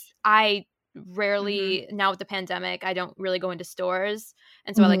 because I rarely, now with the pandemic, I don't really go into stores.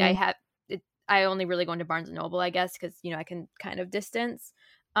 And so like I only really go into Barnes and Noble, I guess, because, you know, I can kind of distance.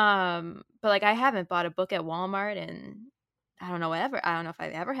 But like I haven't bought a book at Walmart and I don't know if I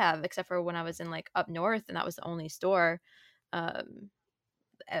ever have, except for when I was in like up north, and that was the only store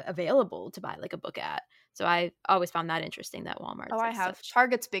available to buy like a book at. So I always found that interesting that Walmart. Oh, I have.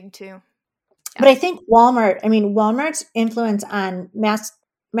 Target's big too. Yeah. But I think Walmart's influence on mass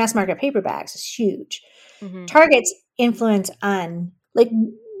market paperbacks is huge. Target's influence on like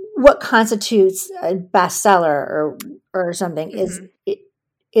what constitutes a bestseller or something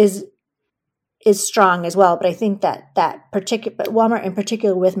is strong as well. But I think that Walmart in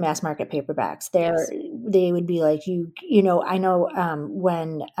particular with mass market paperbacks, they would be like, you know, I know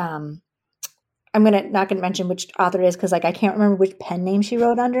when I'm not gonna mention which author it is because like I can't remember which pen name she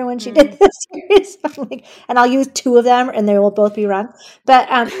wrote under when she did this series. Like, and I'll use two of them and they will both be wrong. But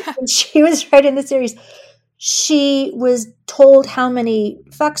when she was writing the series, she was told how many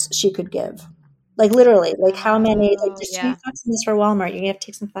fucks she could give. Like literally, like how many, like there's 3 fucks in this for Walmart. You're gonna have to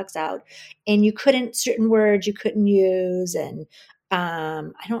take some fucks out. And certain words you couldn't use. And I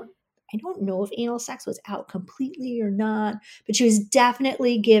don't know if anal sex was out completely or not, but she was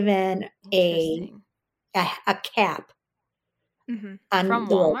definitely given a cap on from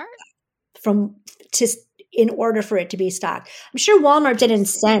the Walmart in order for it to be stocked. I'm sure Walmart didn't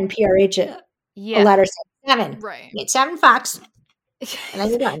send PRH a letter saying 7. Right. You get 7 fucks, and then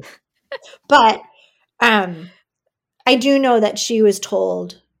you're done. But I do know that she was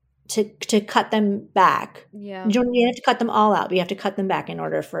told to cut them back. Yeah. You don't have to cut them all out, but you have to cut them back in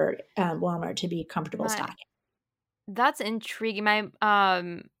order for Walmart to be comfortable stocking. That's intriguing.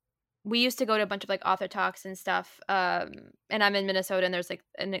 We used to go to a bunch of like author talks and stuff. And I'm in Minnesota, and there's like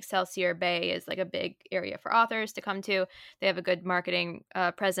an Excelsior Bay is like a big area for authors to come to. They have a good marketing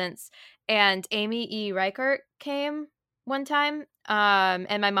presence. And Amy E. Reichert came one time.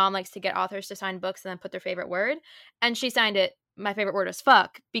 And my mom likes to get authors to sign books and then put their favorite word. And she signed it. My favorite word was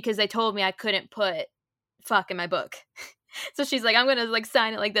fuck, because they told me I couldn't put fuck in my book. So she's like, I'm going to like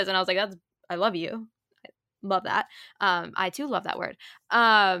sign it like this. And I was like, I love you. I love that. I too love that word.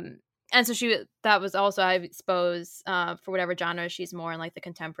 And so that was also, I suppose, for whatever genre, she's more in like the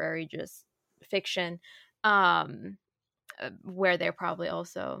contemporary, just fiction, where they're probably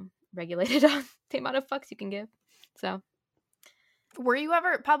also regulated on the amount of fucks you can give. So, were you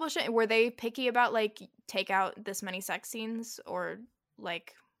ever publishing? Were they picky about like take out this many sex scenes or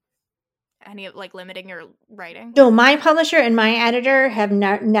like any like limiting your writing? No, my publisher and my editor have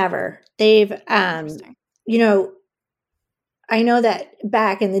never. They've, you know. I know that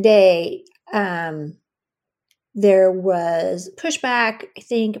back in the day, there was pushback, I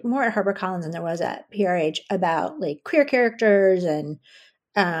think, more at HarperCollins than there was at PRH about like queer characters and,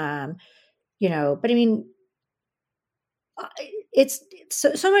 you know, but I mean, it's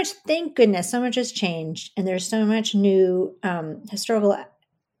so much, thank goodness, so much has changed. And there's so much new historical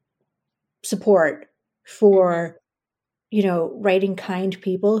support for, you know, writing kind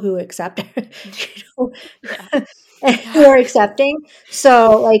people who accept, you know, who are accepting.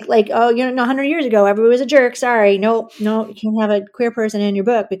 So like, oh, you know, 100 years ago, everybody was a jerk. Sorry. No, you can't have a queer person in your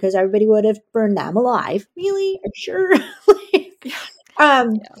book because everybody would have burned them alive. Really? Are you sure?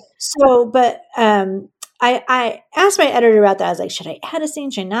 So, but I asked my editor about that. I was like, should I add a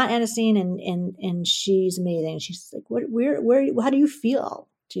scene? Should I not add a scene? And she's amazing. She's like, where, how do you feel?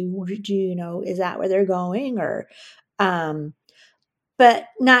 Do you know, is that where they're going? Or, but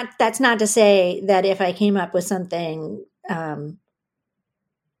that's not to say that if I came up with something,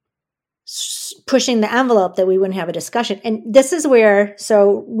 pushing the envelope, that we wouldn't have a discussion. And this is where,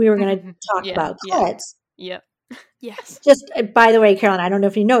 so we were going to talk about clits. Yep. Yes. Just by the way, Carolyn, I don't know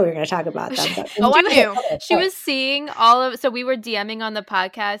if you know we were going to talk about them. But I knew. She was seeing so we were DMing on the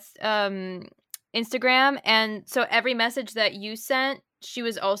podcast Instagram, and so every message that you sent, she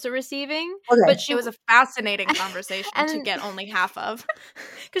was also receiving. Okay. But it was a fascinating conversation to get only half of.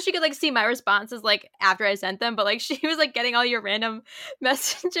 Because she could like see my responses like after I sent them, but like she was like getting all your random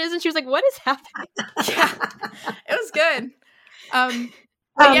messages, and she was like, "What is happening?" Yeah, it was good.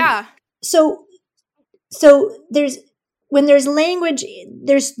 But yeah. So there's language,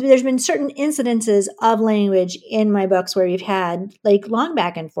 there's been certain incidences of language in my books where we've had like long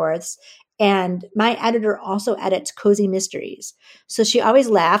back and forths. And my editor also edits cozy mysteries. So she always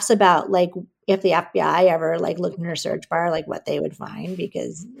laughs about like if the FBI ever like looked in her search bar, like what they would find,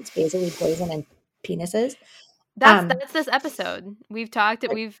 because it's basically poison and penises. That's this episode. We've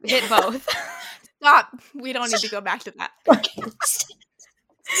hit both. Stop. We don't need to go back to that. Okay.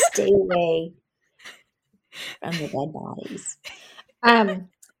 Stay away from the dead bodies.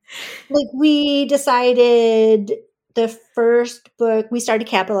 Like we decided the first book, we started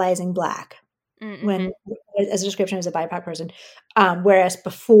capitalizing Black when as a description as a BIPOC person, whereas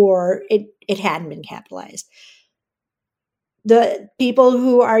before it hadn't been capitalized. The people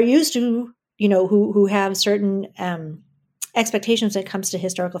who are used to, you know, who have certain expectations when it comes to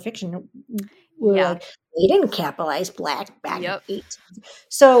historical fiction were like, they didn't capitalize Black back in the 80s.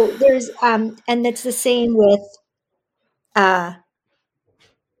 So there's and it's the same with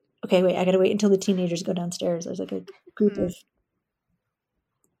okay, wait, I gotta wait until the teenagers go downstairs. There's like a group of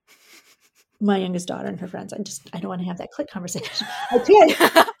my youngest daughter and her friends. I don't want to have that click conversation.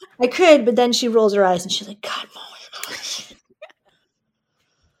 I could, but then she rolls her eyes and she's like, God,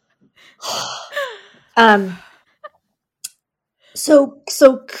 Mom. So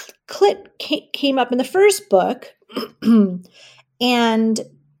clit came up in the first book, and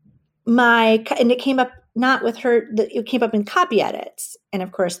it came up not with her. It came up in copy edits, and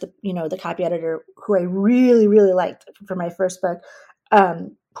of course, the copy editor who I really really liked for my first book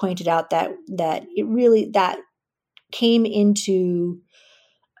pointed out that that came into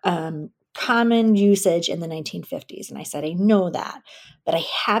common usage in the 1950s, and I said, I know that, but I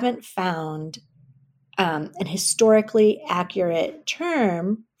haven't found an historically accurate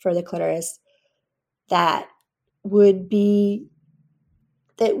term for the clitoris that wouldn't be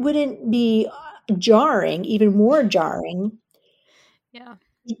jarring, even more jarring. Yeah.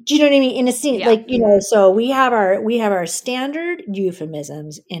 Do you know what I mean? In a scene, so we have our standard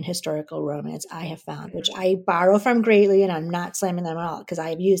euphemisms in historical romance, I have found, which I borrow from greatly, and I'm not slamming them at all because I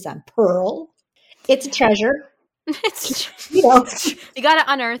have used them. Pearl, it's a treasure. It's we gotta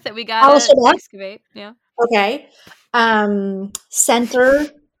unearth it. We gotta excavate. Yeah. Okay. Center.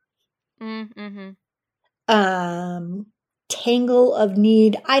 Tangle of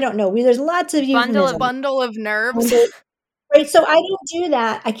need. I don't know. There's lots of euphemisms. Bundle of nerves. Right. So I don't do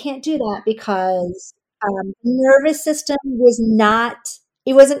that. I can't do that because nervous system the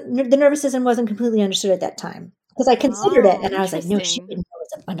nervous system wasn't completely understood at that time. Because I considered it and I was like, no, she didn't know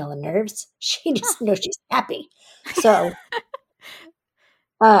it's a bundle of nerves. She just knows she's happy. So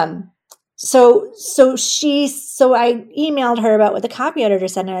so I emailed her about what the copy editor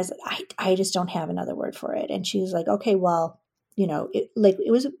said, and I was like, I just don't have another word for it. And she was like, okay, well, it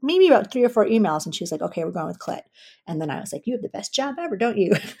was maybe about 3 or 4 emails, and she was like, okay, we're going with clit. And then I was like, you have the best job ever, don't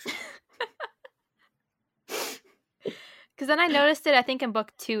you? Because then I noticed it, I think, in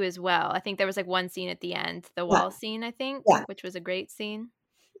book 2 as well. I think there was like one scene at the end, the wall scene, I think, which was a great scene.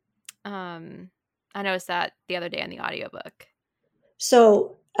 I noticed that the other day in the audiobook.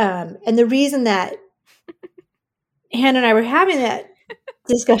 So, and the reason that Hannah and I were having that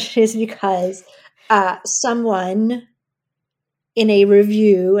discussion is because someone in a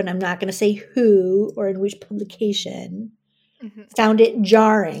review, and I'm not going to say who or in which publication, found it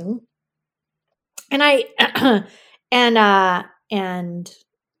jarring, and and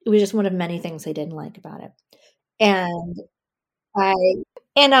it was just one of many things I didn't like about it, and I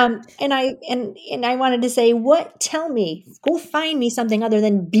wanted to say, tell me, go find me something other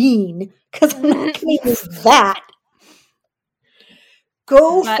than bean, because I'm not going to use that.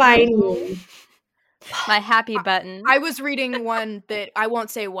 Go find me My happy button. I was reading one that I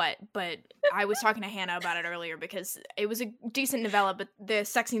won't say what, but I was talking to Hannah about it earlier because it was a decent novella, but the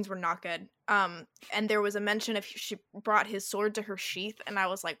sex scenes were not good. And there was a mention of she brought his sword to her sheath, and I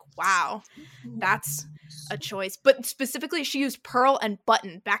was like, wow, that's a choice. But specifically, she used pearl and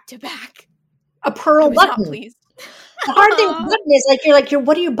button back to back. A I pearl was not button. pleased. The hard thing with button is you're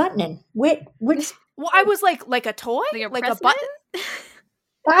what are you buttoning? Which Well, I was like a toy, like a button.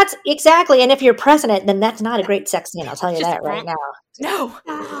 That's exactly, and if you're pressing it, then that's not a great sex scene. I'll tell you that right now. No,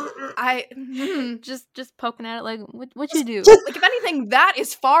 just poking at it like what you do? Like if anything, that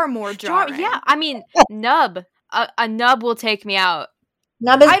is far more jarring. Yeah, I mean, nub. A nub will take me out.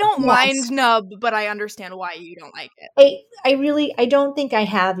 Nub is, I don't mind nub, but I understand why you don't like it. I don't think I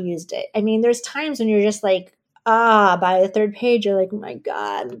have used it. I mean, there's times when you're just like, by the third page, you're like, oh my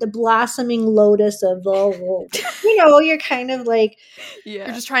God, the blossoming lotus of the, you're kind of like, you're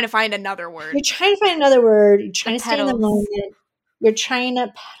just trying to find another word. You're trying to find another word. You're trying to stay in the moment. You're trying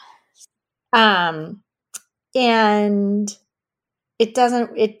to petals. And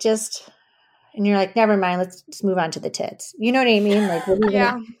and you're like, never mind, let's just move on to the tits. You know what I mean? Like, there's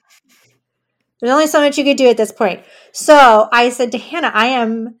only so much you could do at this point. So I said to Hannah, I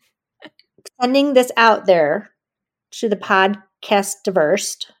am sending this out there to the podcast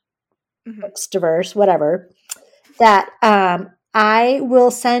books diverse, whatever, that I will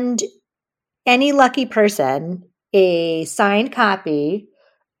send any lucky person a signed copy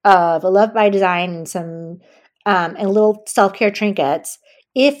of A Love by Design and some and little self-care trinkets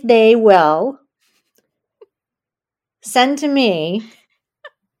if they will send to me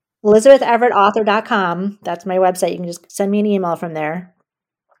ElizabethEverettAuthor.com. That's my website. You can just send me an email from there.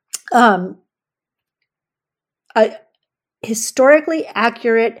 A historically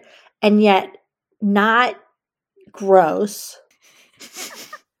accurate and yet not gross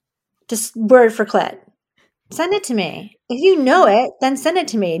just word for clit. Send it to me. If you know it, then send it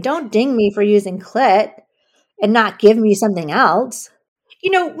to me. Don't ding me for using clit and not give me something else.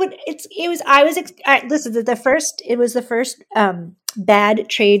 What it was the first bad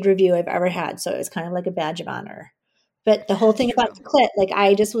trade review I've ever had. So it was kind of like a badge of honor. But the whole thing about clit,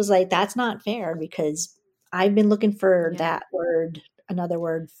 I just was like, that's not fair because I've been looking for that word, another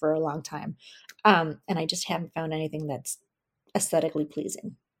word for a long time. And I just haven't found anything that's aesthetically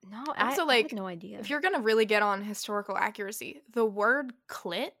pleasing. No, I had no idea. If you're going to really get on historical accuracy, the word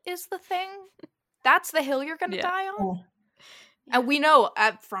clit is the thing. That's the hill you're going to die on. Yeah. And we know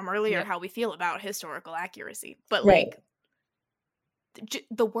from earlier how we feel about historical accuracy. But,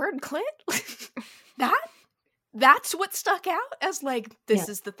 the word clit, that's what stuck out as, this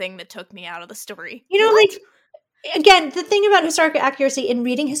is the thing that took me out of the story. Again, the thing about historical accuracy in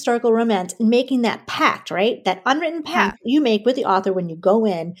reading historical romance and making that pact, right? That unwritten pact you make with the author when you go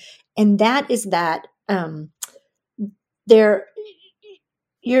in, and that is that you're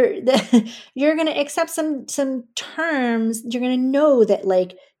going to accept some terms. You're going to know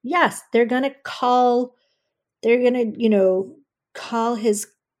that, yes, they're going to call his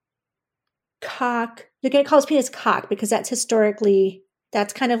cock. They're going to call his penis cock because that's historically.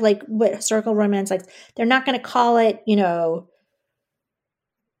 That's kind of like what historical romance likes. They're not going to call it,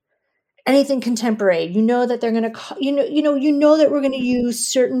 anything contemporary. You know that they're going to call, you know that we're going to use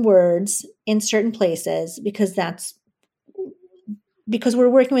certain words in certain places because we're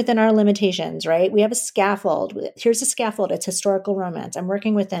working within our limitations, right? We have a scaffold. Here's a scaffold. It's historical romance. I'm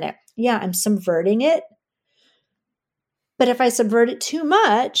working within it. Yeah, I'm subverting it. But if I subvert it too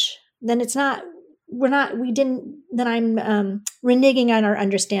much, then I'm reneging on our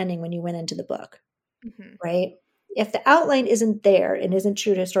understanding when you went into the book, right? If the outline isn't there and isn't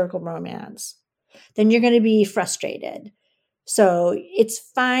true to historical romance, then you're going to be frustrated. So it's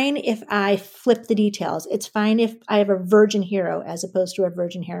fine if I flip the details. It's fine if I have a virgin hero as opposed to a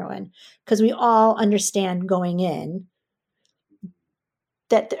virgin heroine, because we all understand going in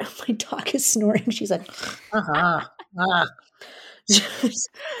that my dog is snoring. She's like, I'll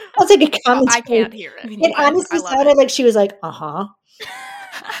take a comment. I can't hear it. It honestly sounded like she was like,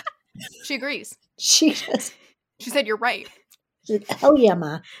 She agrees. She does. She said, "You're right." She's like, hell yeah,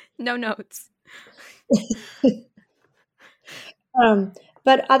 ma. No notes.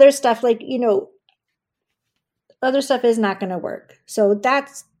 But other stuff other stuff is not going to work. So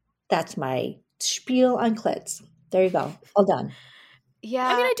that's my spiel on clits. There you go. All done. Yeah.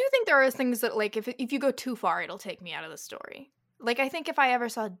 I mean, I do think there are things that, if you go too far, it'll take me out of the story. I think if I ever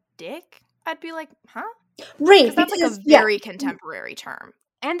saw dick, I'd be like, huh? Right. Because that's a very contemporary term.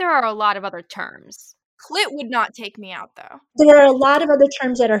 And there are a lot of other terms. Clit would not take me out, though. There are a lot of other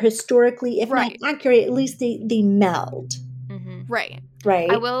terms that are historically, if not accurate, at least they meld. Right. Right.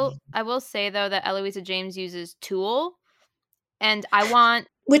 I will say though that Eloisa James uses tool, and I want,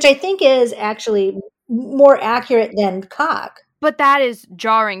 which I think is actually more accurate than cock. but that is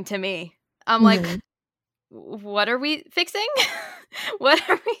jarring to me. I'm like, Mhm. what are we fixing? What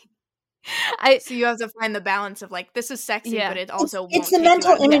are we? So you have to find the balance of like, this is sexy, Yeah. but it also It's won't the take you out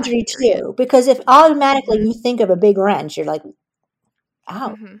mental of the imagery time period. too, because if automatically Mhm. you think of a big wrench, you're like, ow.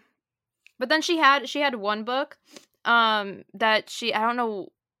 Mm-hmm. But then she had one book that she, I don't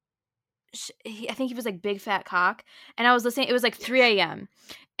know, I think he was like Big Fat Cock, and I was listening, it was like 3 a.m.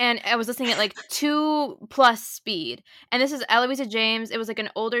 and I was listening at like 2+ speed, and this is Eloisa James. It was like an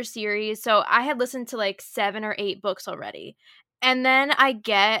older series, so I had listened to like 7 or 8 books already, and then I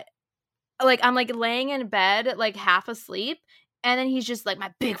get like, I'm like laying in bed like half asleep, and then he's just like,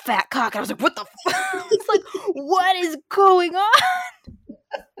 my big fat cock. And I was like, what the I was like, what is going on?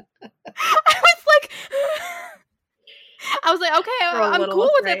 I was like I was like, okay, We're a I'm little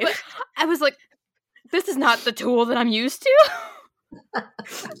cool with it, afraid. but I was like, this is not the tool that I'm used to.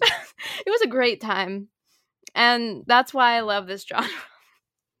 It was a great time, and that's why I love this genre,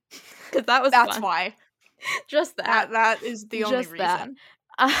 because that was That's fun. why. Just that. That is the only Just that.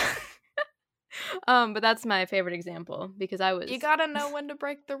 reason. But that's my favorite example, because I was. You gotta know when to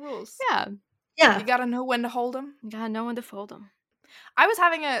break the rules. Yeah. Yeah. You gotta know when to hold them. You gotta know when to fold them. I was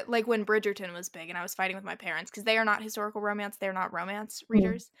having a, like, when Bridgerton was big and I was fighting with my parents because they are not historical romance, they're not romance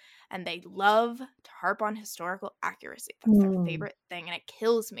readers, and they love to harp on historical accuracy. That's their favorite thing, and it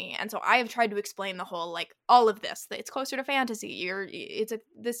kills me. And so I have tried to explain the whole, like, all of this, that it's closer to fantasy, it's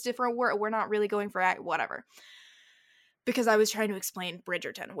this different word, we're not really going for whatever. Because I was trying to explain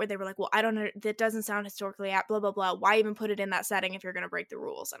Bridgerton, where they were like, well, I don't know, that doesn't sound historically blah, blah, blah. Why even put it in that setting if you're going to break the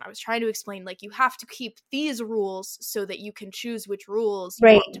rules? And I was trying to explain, like, you have to keep these rules so that you can choose which rules you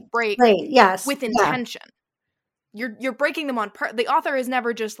want to break Yes. with intention. You're breaking them on the author is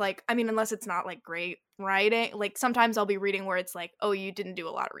never just like, I mean, unless it's not, like, great writing. Like, sometimes I'll be reading where it's like, oh, you didn't do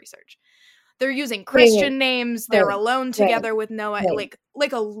a lot of research. They're using Christian names. They're alone together with no,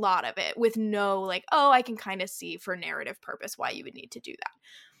 like a lot of it with no, like, oh, I can kind of see for narrative purpose why you would need to do that.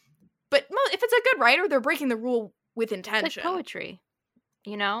 But if it's a good writer, they're breaking the rule with intention. It's like poetry,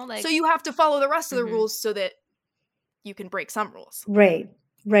 you know? Like, so you have to follow the rest of the rules so that you can break some rules. Right.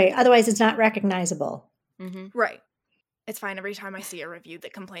 Otherwise, it's not recognizable. Mm-hmm. Right. It's fine. Every time I see a review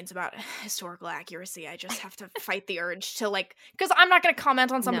that complains about historical accuracy, I just have to fight the urge to, like, because I'm not going to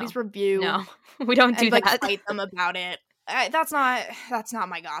comment on somebody's review. No, we don't do and, that. Like, fight them about it. That's not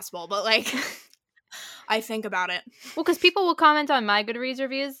my gospel, but, like, I think about it. Well, because people will comment on my Goodreads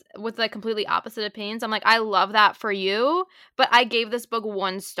reviews with, like, completely opposite opinions. I'm like, I love that for you, but I gave this book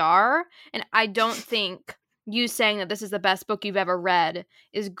 1 star, and I don't think you saying that this is the best book you've ever read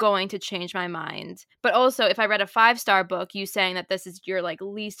is going to change my mind. But also, if I read a 5-star book, you saying that this is your, like,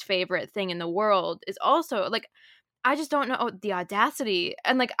 least favorite thing in the world is also, like, I just don't know the audacity.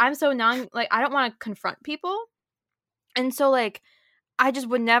 And, like, I'm so I don't want to confront people. And so, like, I just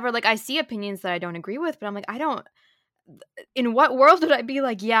would never, like, I see opinions that I don't agree with, but I'm like, in what world would I be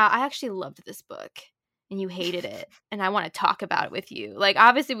like, yeah, I actually loved this book and you hated it and I want to talk about it with you? Like,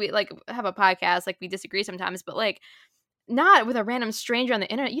 obviously we, like, have a podcast, like, we disagree sometimes, but, like, not with a random stranger on the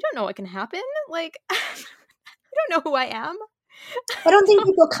internet. You don't know what can happen. Like, you don't know who I am. I don't think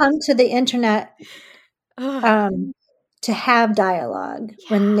people come to the internet to have dialogue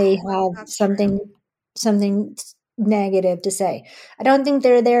when they have something negative to say. I don't think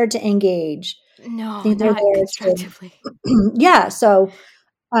they're there to engage. No, I think they're not there constructively. yeah. So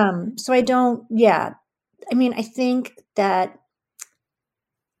I don't. Yeah. I mean, I think that,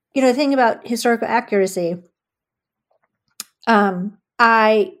 you know, the thing about historical accuracy,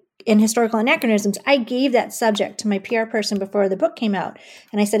 in historical anachronisms, I gave that subject to my PR person before the book came out.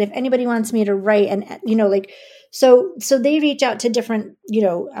 And I said, if anybody wants me to write, and, you know, like, so they reach out to different, you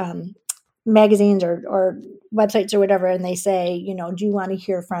know, magazines or websites or whatever. And they say, you know, do you want to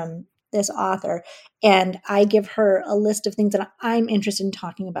hear from this author? And I give her a list of things that I'm interested in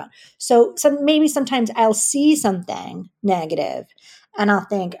talking about. So maybe sometimes I'll see something negative and I'll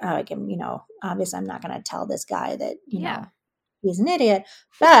think, oh, you know, obviously I'm not going to tell this guy that, you know, he's an idiot.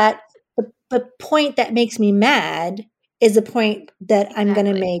 But the point that makes me mad is the point that I'm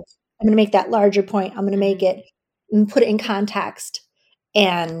going to make. I'm going to make that larger point. I'm going to make it and put it in context.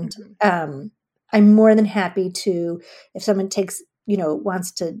 And I'm more than happy to, if someone takes, you know,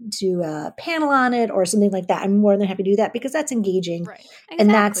 wants to do a panel on it or something like that, I'm more than happy to do that because that's engaging. Right.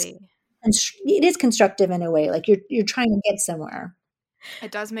 Exactly. And it is constructive in a way. Like you're trying to get somewhere.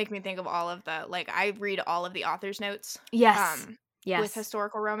 It does make me think of all of the, like, I read all of the author's notes. Yes. With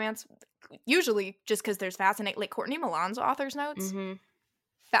historical romance. Usually just because there's fascinating, like, Courtney Milan's author's notes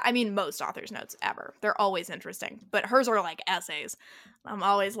I mean, most authors' notes ever. They're always interesting, but hers are like essays. I'm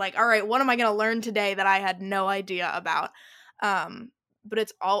always like, all right, what am I going to learn today that I had no idea about? But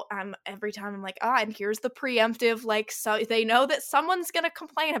it's all every time I'm like, and here's the preemptive, like, so they know that someone's going to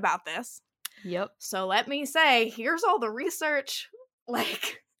complain about this. Yep. So let me say, here's all the research.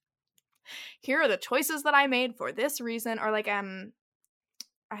 Like, here are the choices that I made for this reason. Or like, I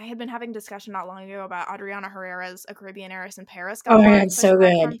had been having discussion not long ago about Adriana Herrera's A Caribbean Heiress in Paris got Oh a my lot of God, so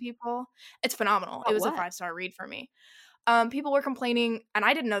pushback from good. people. It's phenomenal. Oh, It was a what? 5-star read for me. People were complaining, and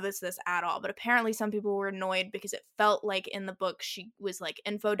I didn't know this at all, but apparently some people were annoyed because it felt like in the book she was like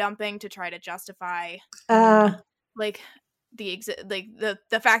info dumping to try to justify like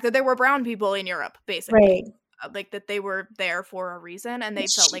the fact that there were brown people in Europe, basically. Right. Like that they were there for a reason, and they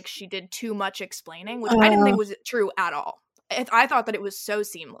felt like she did too much explaining, which I Uh, didn't think was true at all. I thought that it was so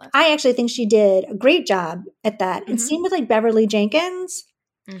seamless. I actually think she did a great job at that. And Mhm. same with like Beverly Jenkins.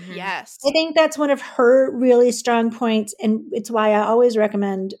 Mhm. Yes. I think that's one of her really strong points, and it's why I always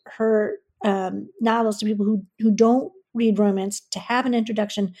recommend her novels to people who don't read romance to have an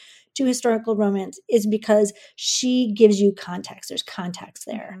introduction to historical romance, is because she gives you context. There's context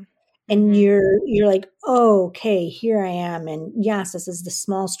there. Mhm. And Mhm. you're like, oh, okay, here I am, and yes, this is the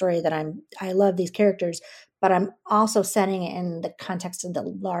small story that I love these characters, but I'm also setting it in the context of the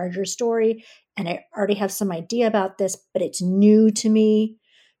larger story, and I already have some idea about this, but it's new to me.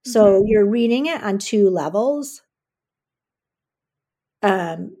 So you're reading it on two levels.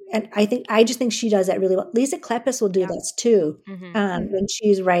 And I just think she does that really well. Lisa Kleypas will do Yeah. this too. Mhm. When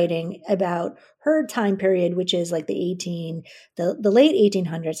she's writing about her time period, which is like the late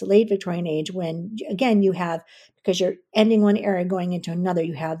 1800s, the late Victorian age, when again you have, because you're ending one era going into another,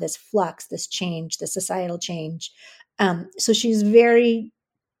 you have this flux, this change, the societal change. So she's very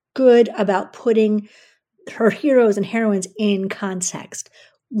good about putting her heroes and heroines in context.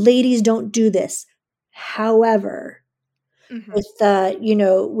 Ladies don't do this. However, with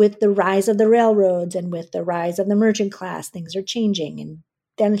the rise of the railroads and with the rise of the merchant class, things are changing. And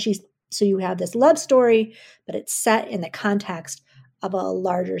then so you have this love story, but it's set in the context of a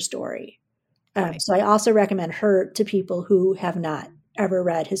larger story. Right. So I also recommend her to people who have not ever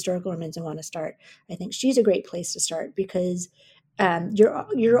read historical romance and want to start. I think she's a great place to start, because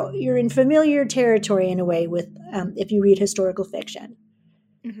you're in familiar territory in a way with if you read historical fiction.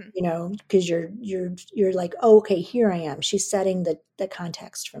 Because you're like, oh, okay, here I am. She's setting the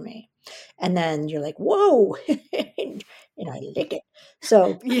context for me, and then you're like, whoa, and I like it.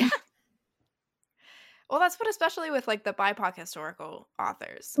 So Yeah. Well, that's what, especially with like the BIPOC historical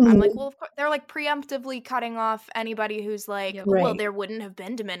authors. I'm like, well, mhm, of course, they're like preemptively cutting off anybody who's like, Yep. well, right, there wouldn't have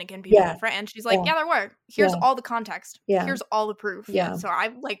been Dominican people yeah, in France. And she's like, yeah, yeah, there were. Here's yeah, all the context. yeah, Here's all the proof. yeah. So I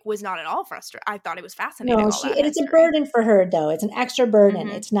like was not at all frustrated. I thought it was fascinating, No, all that it's a history. burden for her though. It's an extra burden.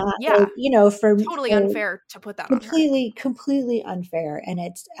 Mhm. It's not Yeah, like, totally for unfair to put that on her. completely unfair. And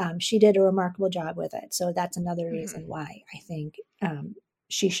it's she did a remarkable job with it. So that's another Hmm. reason why I think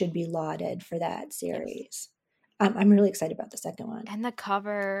she should be lauded for that Yes. series. I'm really excited about the second one. And the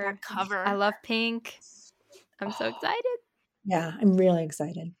cover. That cover. I love pink. I'm so Oh, excited. yeah, I'm really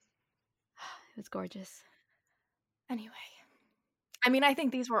excited. It's gorgeous. Anyway. I mean, I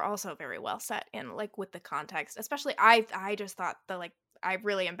think these were also very well set in like with the context. Especially I just thought I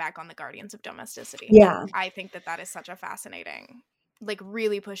really am back on the Guardians of Domesticity. Yeah. I think that is such a fascinating, like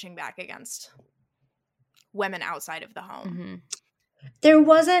really pushing back against women outside of the home. Mhm. There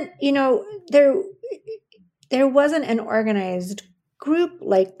wasn't, there wasn't an organized group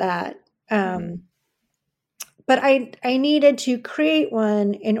like that. But I needed to create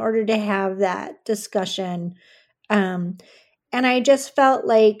one in order to have that discussion. And I just felt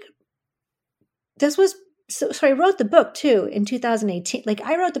like this was so I wrote the book too in 2018. Like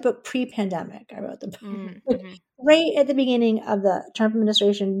I wrote the book pre-pandemic. I wrote the Mhm. book Mhm. right at the beginning of the Trump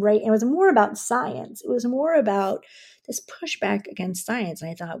administration, right? And it was more about science. It was more about this pushback against science. And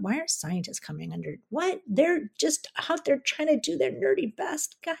I thought, why are scientists coming under what? They're just out there trying to do their nerdy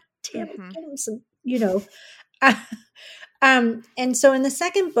best. God damn it, give them some, and so in the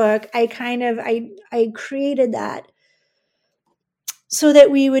second book, I created that so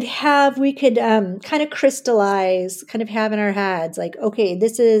that we could kind of crystallize, kind of have in our heads, like, okay,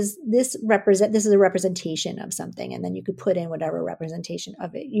 this is a representation of something, and then you could put in whatever representation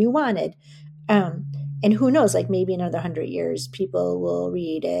of it you wanted. And who knows, like maybe in another 100 years, people will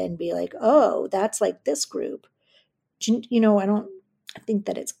read it and be like, oh, that's like this group. I think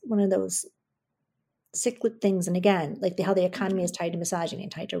that it's one of those cyclic things. And again, like how the economy is tied to misogyny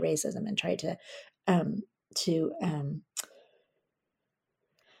and tied to racism and tied to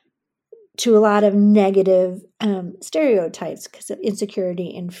to a lot of negative stereotypes because of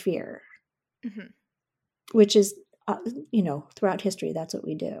insecurity and fear, which is, throughout history, that's what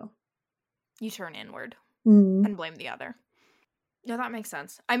we do. You turn inward Mm. and blame the other. Yeah, that makes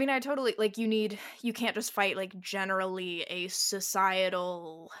sense. I mean, I totally, like, you can't just fight, like, generally a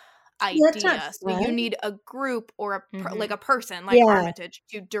societal That's not idea. So you fun. need a group or like a person like Yeah. Armitage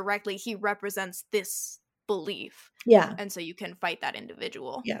to directly, he represents this belief. Yeah. And so you can fight that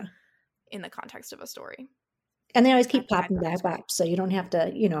individual Yeah. in the context of a story. And they always keep I popping thought it was back great. up, so you don't have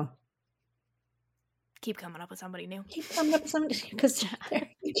to, Keep coming up with somebody new. keep coming up with somebody, because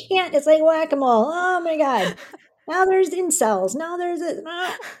you can't. It's like whack-a-mole. Oh my God. Now there's incels. Now there's it.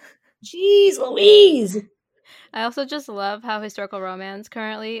 Oh, jeez Louise. I also just love how historical romance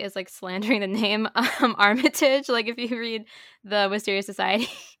currently is like slandering the name Armitage. Like if you read the Mysterious Society,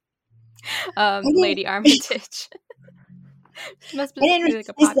 Lady Armitage. Must I didn't be like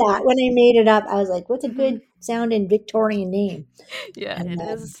a realize popular. that when I made it up. I was like, what's a good sounding Victorian name? Yeah, And it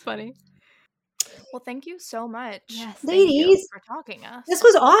is funny. Well, thank you so much. Yes, ladies, for talking us. this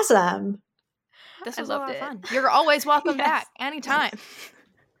was awesome. This I was a loved lot of it. fun. You're always welcome Yes. back anytime.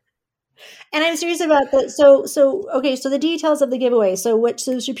 And I'm serious about that. So okay, so the details of the giveaway. So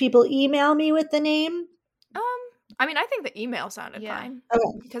should people email me with the name? I mean, I think the email sounded Yeah. fine.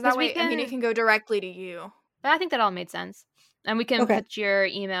 Okay. Because that we way, I mean, it can go directly to you. But I think that all made sense. And we can Okay. put your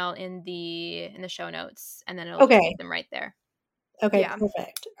email in the show notes, and then it'll Okay. just keep them right there. Okay, Yeah.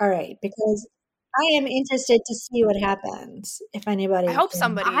 perfect. All right, because I am interested to see what happens. If anybody, I hope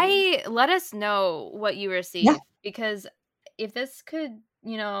somebody. Let us know what you receive, Yeah. because if this could,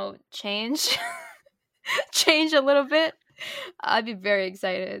 change change a little bit, I'd be very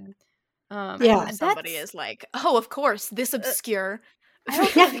excited. I Yeah. hope somebody is like, oh, of course, this obscure I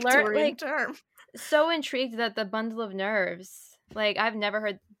also Victorian term. So intrigued that the bundle of nerves. Like I've never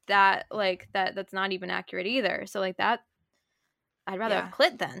heard that. Like that's not even accurate either. So like that, I'd rather have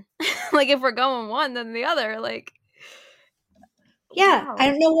clit then. Like if we're going one than the other, like. Yeah, wow. I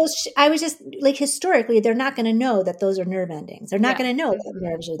don't know. Well, I was just like, historically, they're not going to know that those are nerve endings. They're not going to know that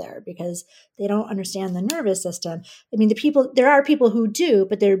nerves are there because they don't understand the nervous system. I mean, there are people who do,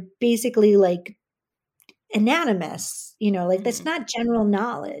 but they're basically like anatomists, like that's not general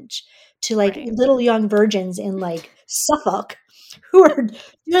knowledge to like little young virgins in like Suffolk who are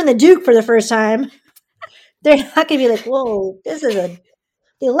doing the Duke for the first time. They're not going to be like, whoa, this is the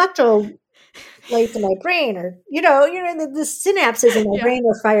electrolytes in my brain, or the synapses in my brain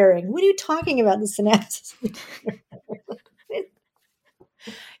are firing. What are you talking about? The synapses.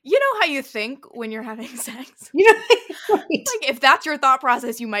 You know how you think when you're having sex? Right. Like, if that's your thought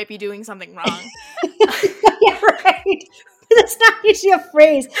process, you might be doing something wrong. Yeah, right. That's not usually a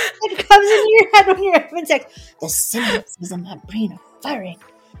phrase that comes into your head when you're having sex. The synapses in my brain are firing.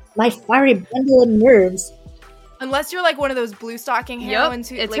 My fiery bundle of nerves. Unless you're like one of those blue stocking heroines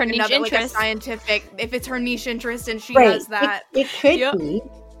who it's like her niche another like a interest. scientific, if it's her niche interest and she does that. It could be.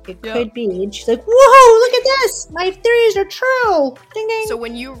 It could be. And she's like, whoa, look at this. My theories are true. Ding ding. So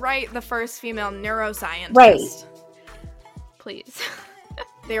when you write the first female neuroscientist. Right. Please.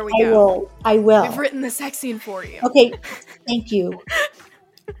 There we go. I will. We've written the sex scene for you. Okay. Thank you.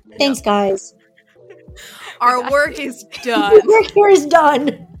 Thanks, guys. Our work is done. Our work here is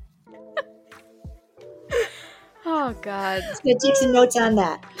done. Oh, God. I'm going to take some notes on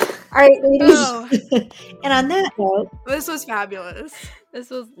that. All right, ladies. And on that note. This was fabulous.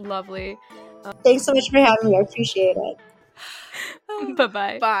 This was lovely. Thanks so much for having me. I appreciate it.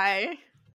 Bye-bye. Bye.